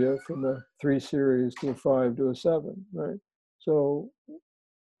BMW from a 3 Series to a 5 to a 7, right? So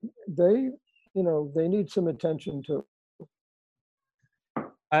they, you know, they need some attention too.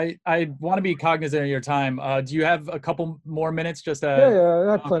 I want to be cognizant of your time. Do you have a couple more minutes? Just Yeah,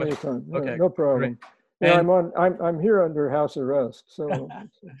 I have plenty of time. Okay, no problem. Yeah, I'm here under house arrest. So.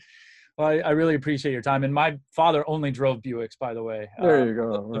 Well, I really appreciate your time. And my father only drove Buicks, by the way. There you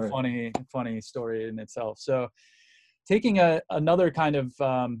go. A funny story in itself. So, taking another kind of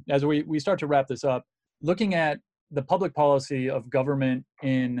as we start to wrap this up, looking at the public policy of government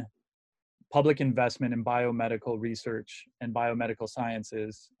in public investment in biomedical research and biomedical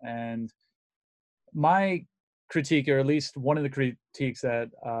sciences. And my critique, or at least one of the critiques that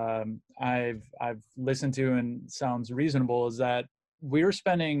I've listened to and sounds reasonable, is that we're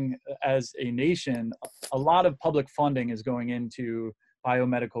spending, as a nation, a lot of public funding is going into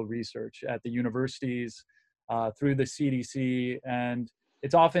biomedical research at the universities, through the CDC, and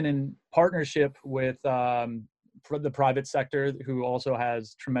it's often in partnership with the private sector, who also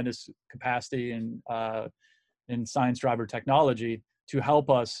has tremendous capacity in science driver technology to help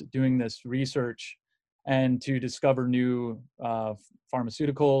us doing this research and to discover new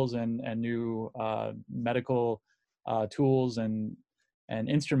pharmaceuticals and new medical tools and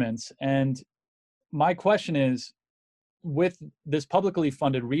instruments. And my question is, with this publicly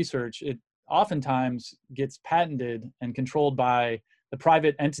funded research, it oftentimes gets patented and controlled by the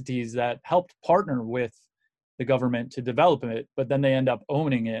private entities that helped partner with the government to develop it, but then they end up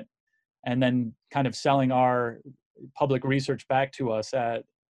owning it and then kind of selling our public research back to us at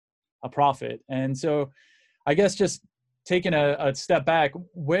a profit. And so I guess just taking a step back,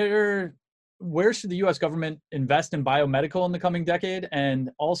 where should the US government invest in biomedical in the coming decade? And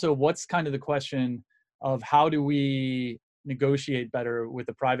also, what's kind of the question of how do we negotiate better with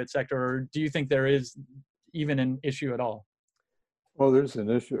the private sector? Or do you think there is even an issue at all? Well, there's an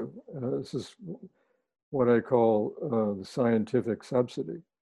issue. This is what I call the scientific subsidy.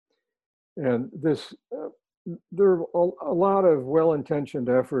 And this, there are a lot of well-intentioned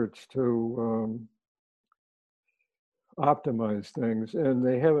efforts to optimize things, and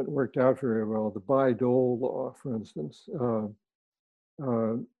they haven't worked out very well. The Bayh-Dole law, for instance,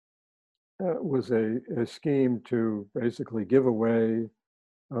 was a scheme to basically give away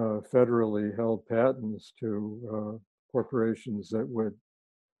federally held patents to corporations that would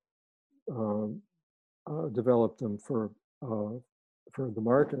develop them for the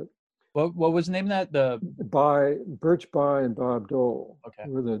market. What was the name of that? Birch Bayh and Bob Dole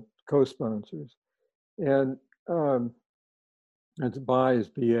were the co-sponsors, and it's Bayh is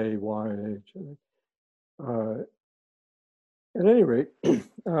B-A-Y-H. At any rate,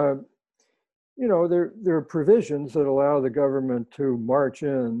 you know, there are provisions that allow the government to march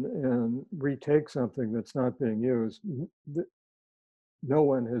in and retake something that's not being used. No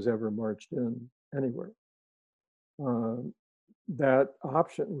one has ever marched in anywhere. That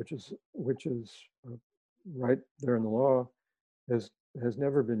option, which is right there in the law, has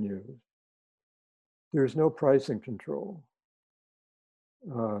never been used. There's no pricing control,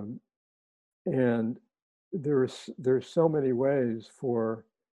 and there's so many ways for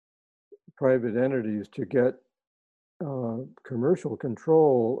private entities to get commercial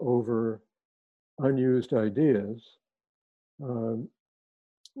control over unused ideas.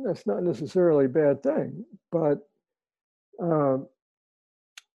 That's not necessarily a bad thing, but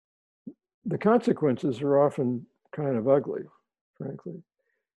the consequences are often kind of ugly, frankly.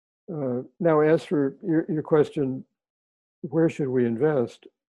 Now, as for your question, where should we invest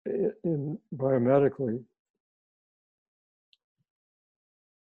in biomedically?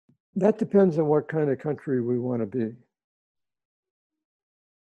 That depends on what kind of country we want to be.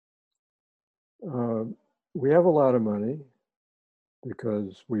 We have a lot of money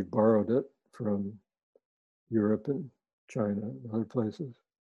because we borrowed it from Europe and China and other places.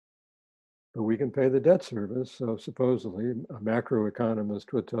 But we can pay the debt service, so supposedly a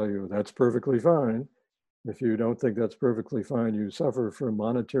macroeconomist would tell you that's perfectly fine. If you don't think that's perfectly fine, you suffer from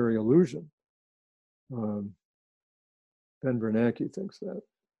monetary illusion. Ben Bernanke thinks that.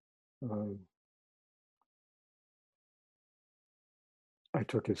 I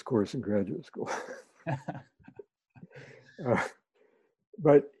took his course in graduate school.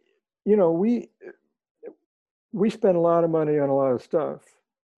 But, you know, we spend a lot of money on a lot of stuff.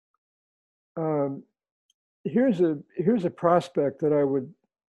 Um, here's a prospect that I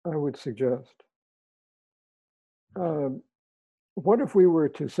would suggest. What if we were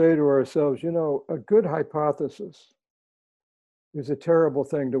to say to ourselves, you know, a good hypothesis is a terrible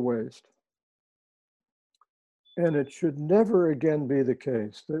thing to waste. And it should never again be the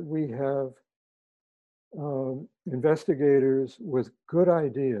case that we have investigators with good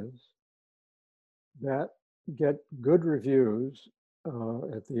ideas that get good reviews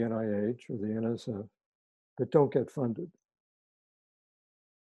at the NIH or the NSF that don't get funded.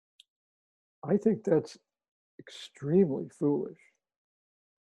 I think that's extremely foolish.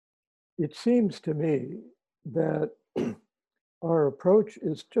 It seems to me that our approach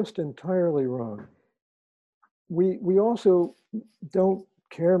is just entirely wrong. We also don't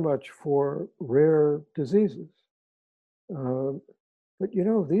care much for rare diseases. But you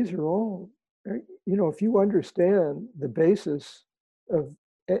know, these are all, you know, if you understand the basis of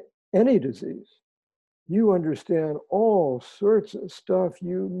any disease, you understand all sorts of stuff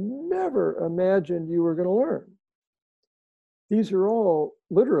you never imagined you were going to learn. These are all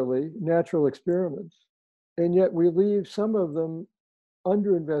literally natural experiments, and yet we leave some of them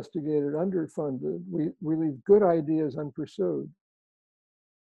under-investigated, underfunded. We leave good ideas unpursued.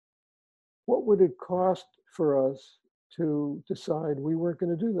 What would it cost for us to decide we weren't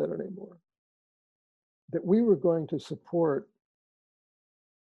going to do that anymore? That we were going to support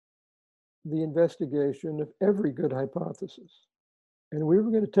the investigation of every good hypothesis. And we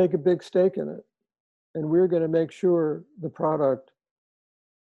were going to take a big stake in it. And we were going to make sure the product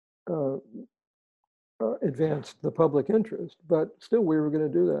advanced the public interest. But still, we were going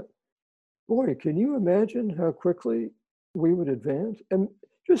to do that. Boy, can you imagine how quickly we would advance? And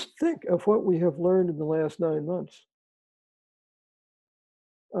just think of what we have learned in the last 9 months.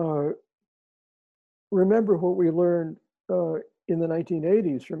 Remember what we learned in the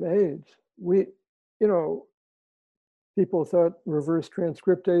 1980s from AIDS. You know, people thought reverse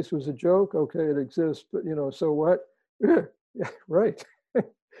transcriptase was a joke. Okay, it exists, but you know, so what? Yeah, right.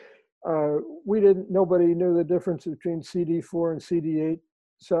 Nobody knew the difference between CD4 and CD8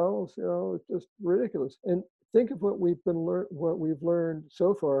 cells. You know, it's just ridiculous. And think of what we've learned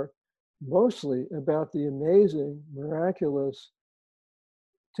so far, mostly about the amazing, miraculous,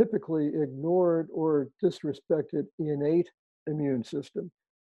 typically ignored or disrespected innate immune system,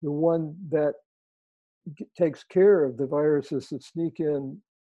 the one that takes care of the viruses that sneak in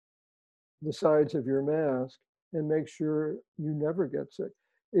the sides of your mask and make sure you never get sick.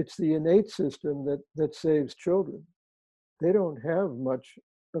 It's the innate system that saves children. They don't have much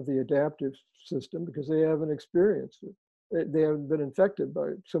of the adaptive system because they haven't experienced it. They haven't been infected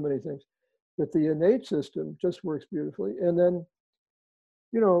by so many things. But the innate system just works beautifully. And then,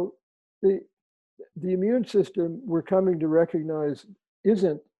 you know, the immune system we're coming to recognize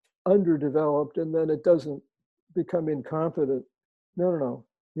isn't underdeveloped and then it doesn't become incompetent. No.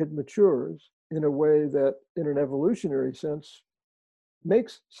 It matures in a way that, in an evolutionary sense,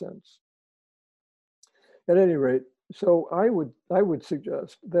 makes sense. At any rate, so I would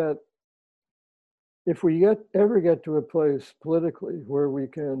suggest that if we ever get to a place politically where we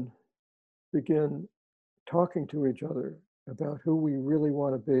can begin talking to each other about who we really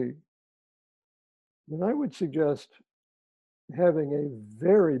want to be, then I would suggest having a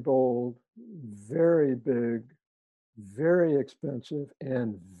very bold, very big, very expensive,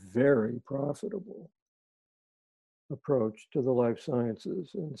 and very profitable approach to the life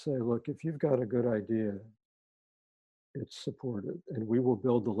sciences and say, look, if you've got a good idea, it's supported, and we will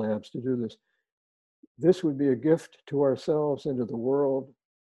build the labs to do this. This would be a gift to ourselves and to the world,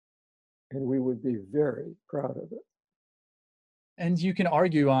 and we would be very proud of it. And you can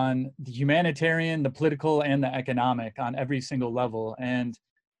argue on the humanitarian, the political, and the economic on every single level. And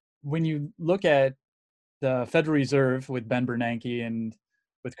when you look at the Federal Reserve with Ben Bernanke and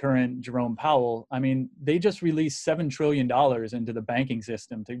with current Jerome Powell, I mean, they just released $7 trillion into the banking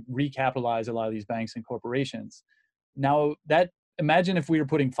system to recapitalize a lot of these banks and corporations. Now, imagine if we were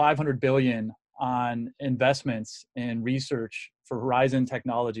putting $500 billion on investments in research for horizon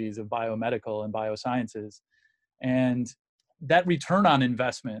technologies of biomedical and biosciences. And that return on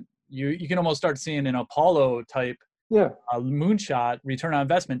investment, you can almost start seeing an Apollo type moonshot return on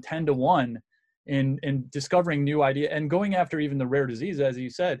investment 10 to 1 in discovering new ideas and going after even the rare disease, as you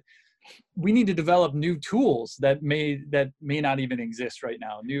said. We need to develop new tools that may not even exist right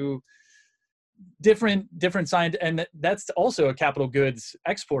now, new different science, and that's also a capital goods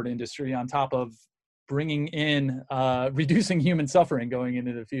export industry on top of bringing in reducing human suffering going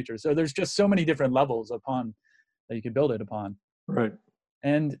into the future. So there's just so many different levels upon that you could build it upon. Right.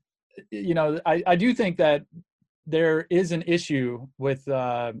 And you know, I do think that there is an issue with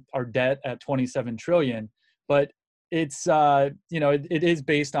our debt at 27 trillion, but it's it is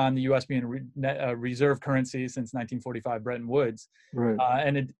based on the U.S. being a reserve currency since 1945 Bretton Woods, Right.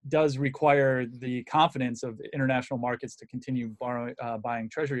 and it does require the confidence of international markets to continue buying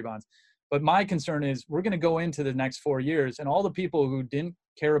treasury bonds. But my concern is we're going to go into the next 4 years, and all the people who didn't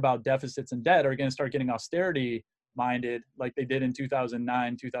care about deficits and debt are going to start getting austerity minded, like they did in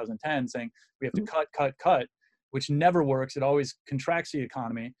 2009, 2010, saying we have to cut, which never works. It always contracts the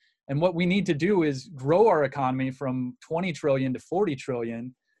economy. And what we need to do is grow our economy from 20 trillion to 40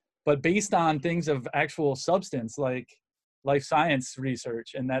 trillion, but based on things of actual substance, like life science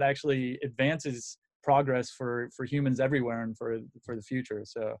research, and that actually advances progress for humans everywhere and for the future.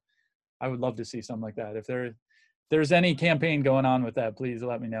 So I would love to see something like that. If there's any campaign going on with that, please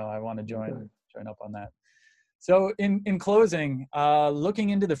let me know. I want to join up on that. So in closing, looking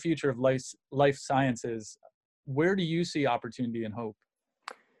into the future of life sciences, where do you see opportunity and hope?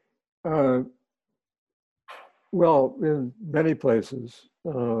 Well, in many places,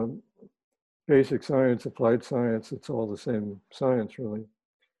 basic science, applied science, it's all the same science, really.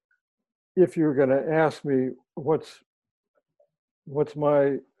 If you're going to ask me what's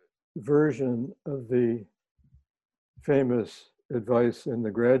my version of the famous advice in The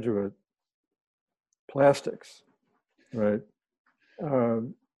Graduate, plastics, right?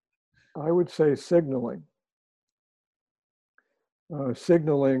 I would say signaling.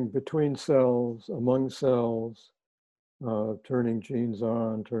 Signaling between cells, among cells, turning genes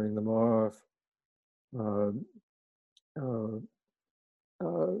on, turning them off,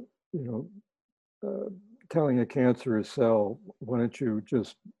 telling a cancerous cell, why don't you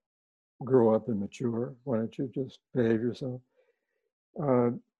just grow up and mature? Why don't you just behave yourself?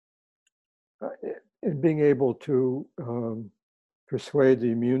 And being able to persuade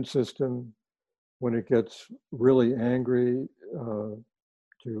the immune system when it gets really angry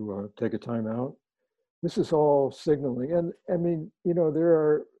to take a time out. This is all signaling. And I mean, there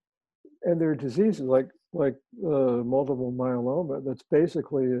are diseases like multiple myeloma that's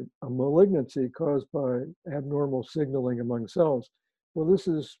basically a malignancy caused by abnormal signaling among cells. Well, this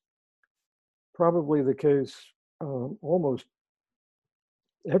is probably the case almost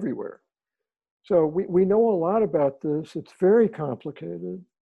everywhere. So we know a lot about this. It's very complicated.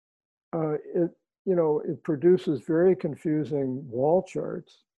 It produces very confusing wall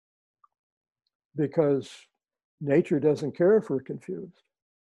charts because nature doesn't care if we're confused.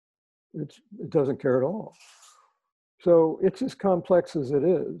 It doesn't care at all. So it's as complex as it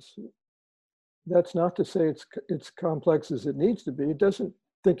is. That's not to say it's complex as it needs to be. It doesn't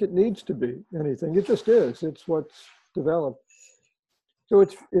think it needs to be anything. It just is. It's what's developed. So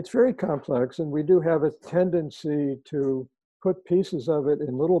it's very complex, and we do have a tendency to put pieces of it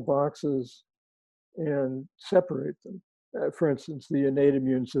in little boxes and separate them. For instance, the innate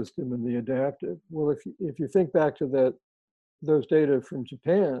immune system and the adaptive. Well, if you think back to those data from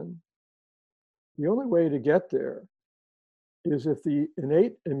Japan, the only way to get there is if the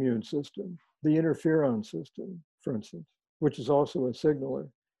innate immune system, the interferon system, for instance, which is also a signaler,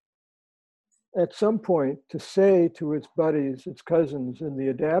 at some point to say to its buddies, its cousins in the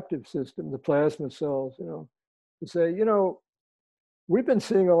adaptive system, the plasma cells, to say, we've been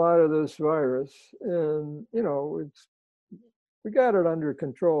seeing a lot of this virus, and we got it under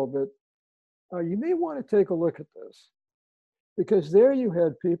control, but you may want to take a look at this, because there you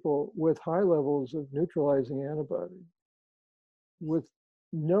had people with high levels of neutralizing antibody, with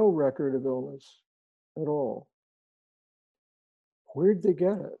no record of illness at all. Where'd they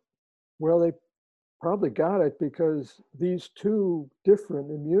get it? Well, they probably got it because these two different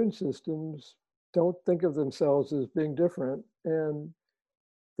immune systems don't think of themselves as being different, and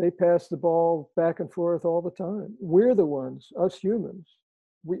they pass the ball back and forth all the time. We're the ones, us humans,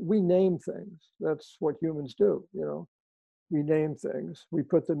 we name things. That's what humans do, We name things. We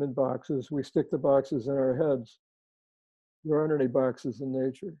put them in boxes. We stick the boxes in our heads. There aren't any boxes in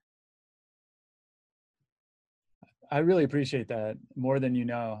nature. I really appreciate that more than you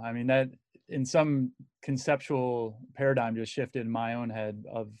know. I mean, that in some conceptual paradigm just shifted in my own head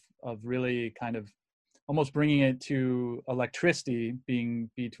of really kind of almost bringing it to electricity being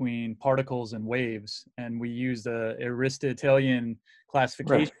between particles and waves. And we use the Aristotelian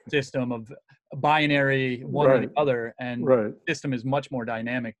classification system of binary, one or the other. And the system is much more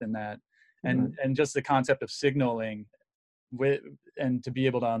dynamic than that. And just the concept of signaling and to be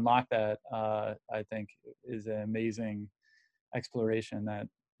able to unlock that, I think is an amazing exploration that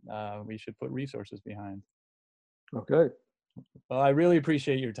we should put resources behind. Okay. Well, I really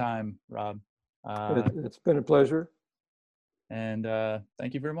appreciate your time, Rob. It's been a pleasure. And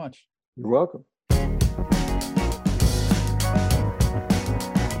thank you very much. You're welcome.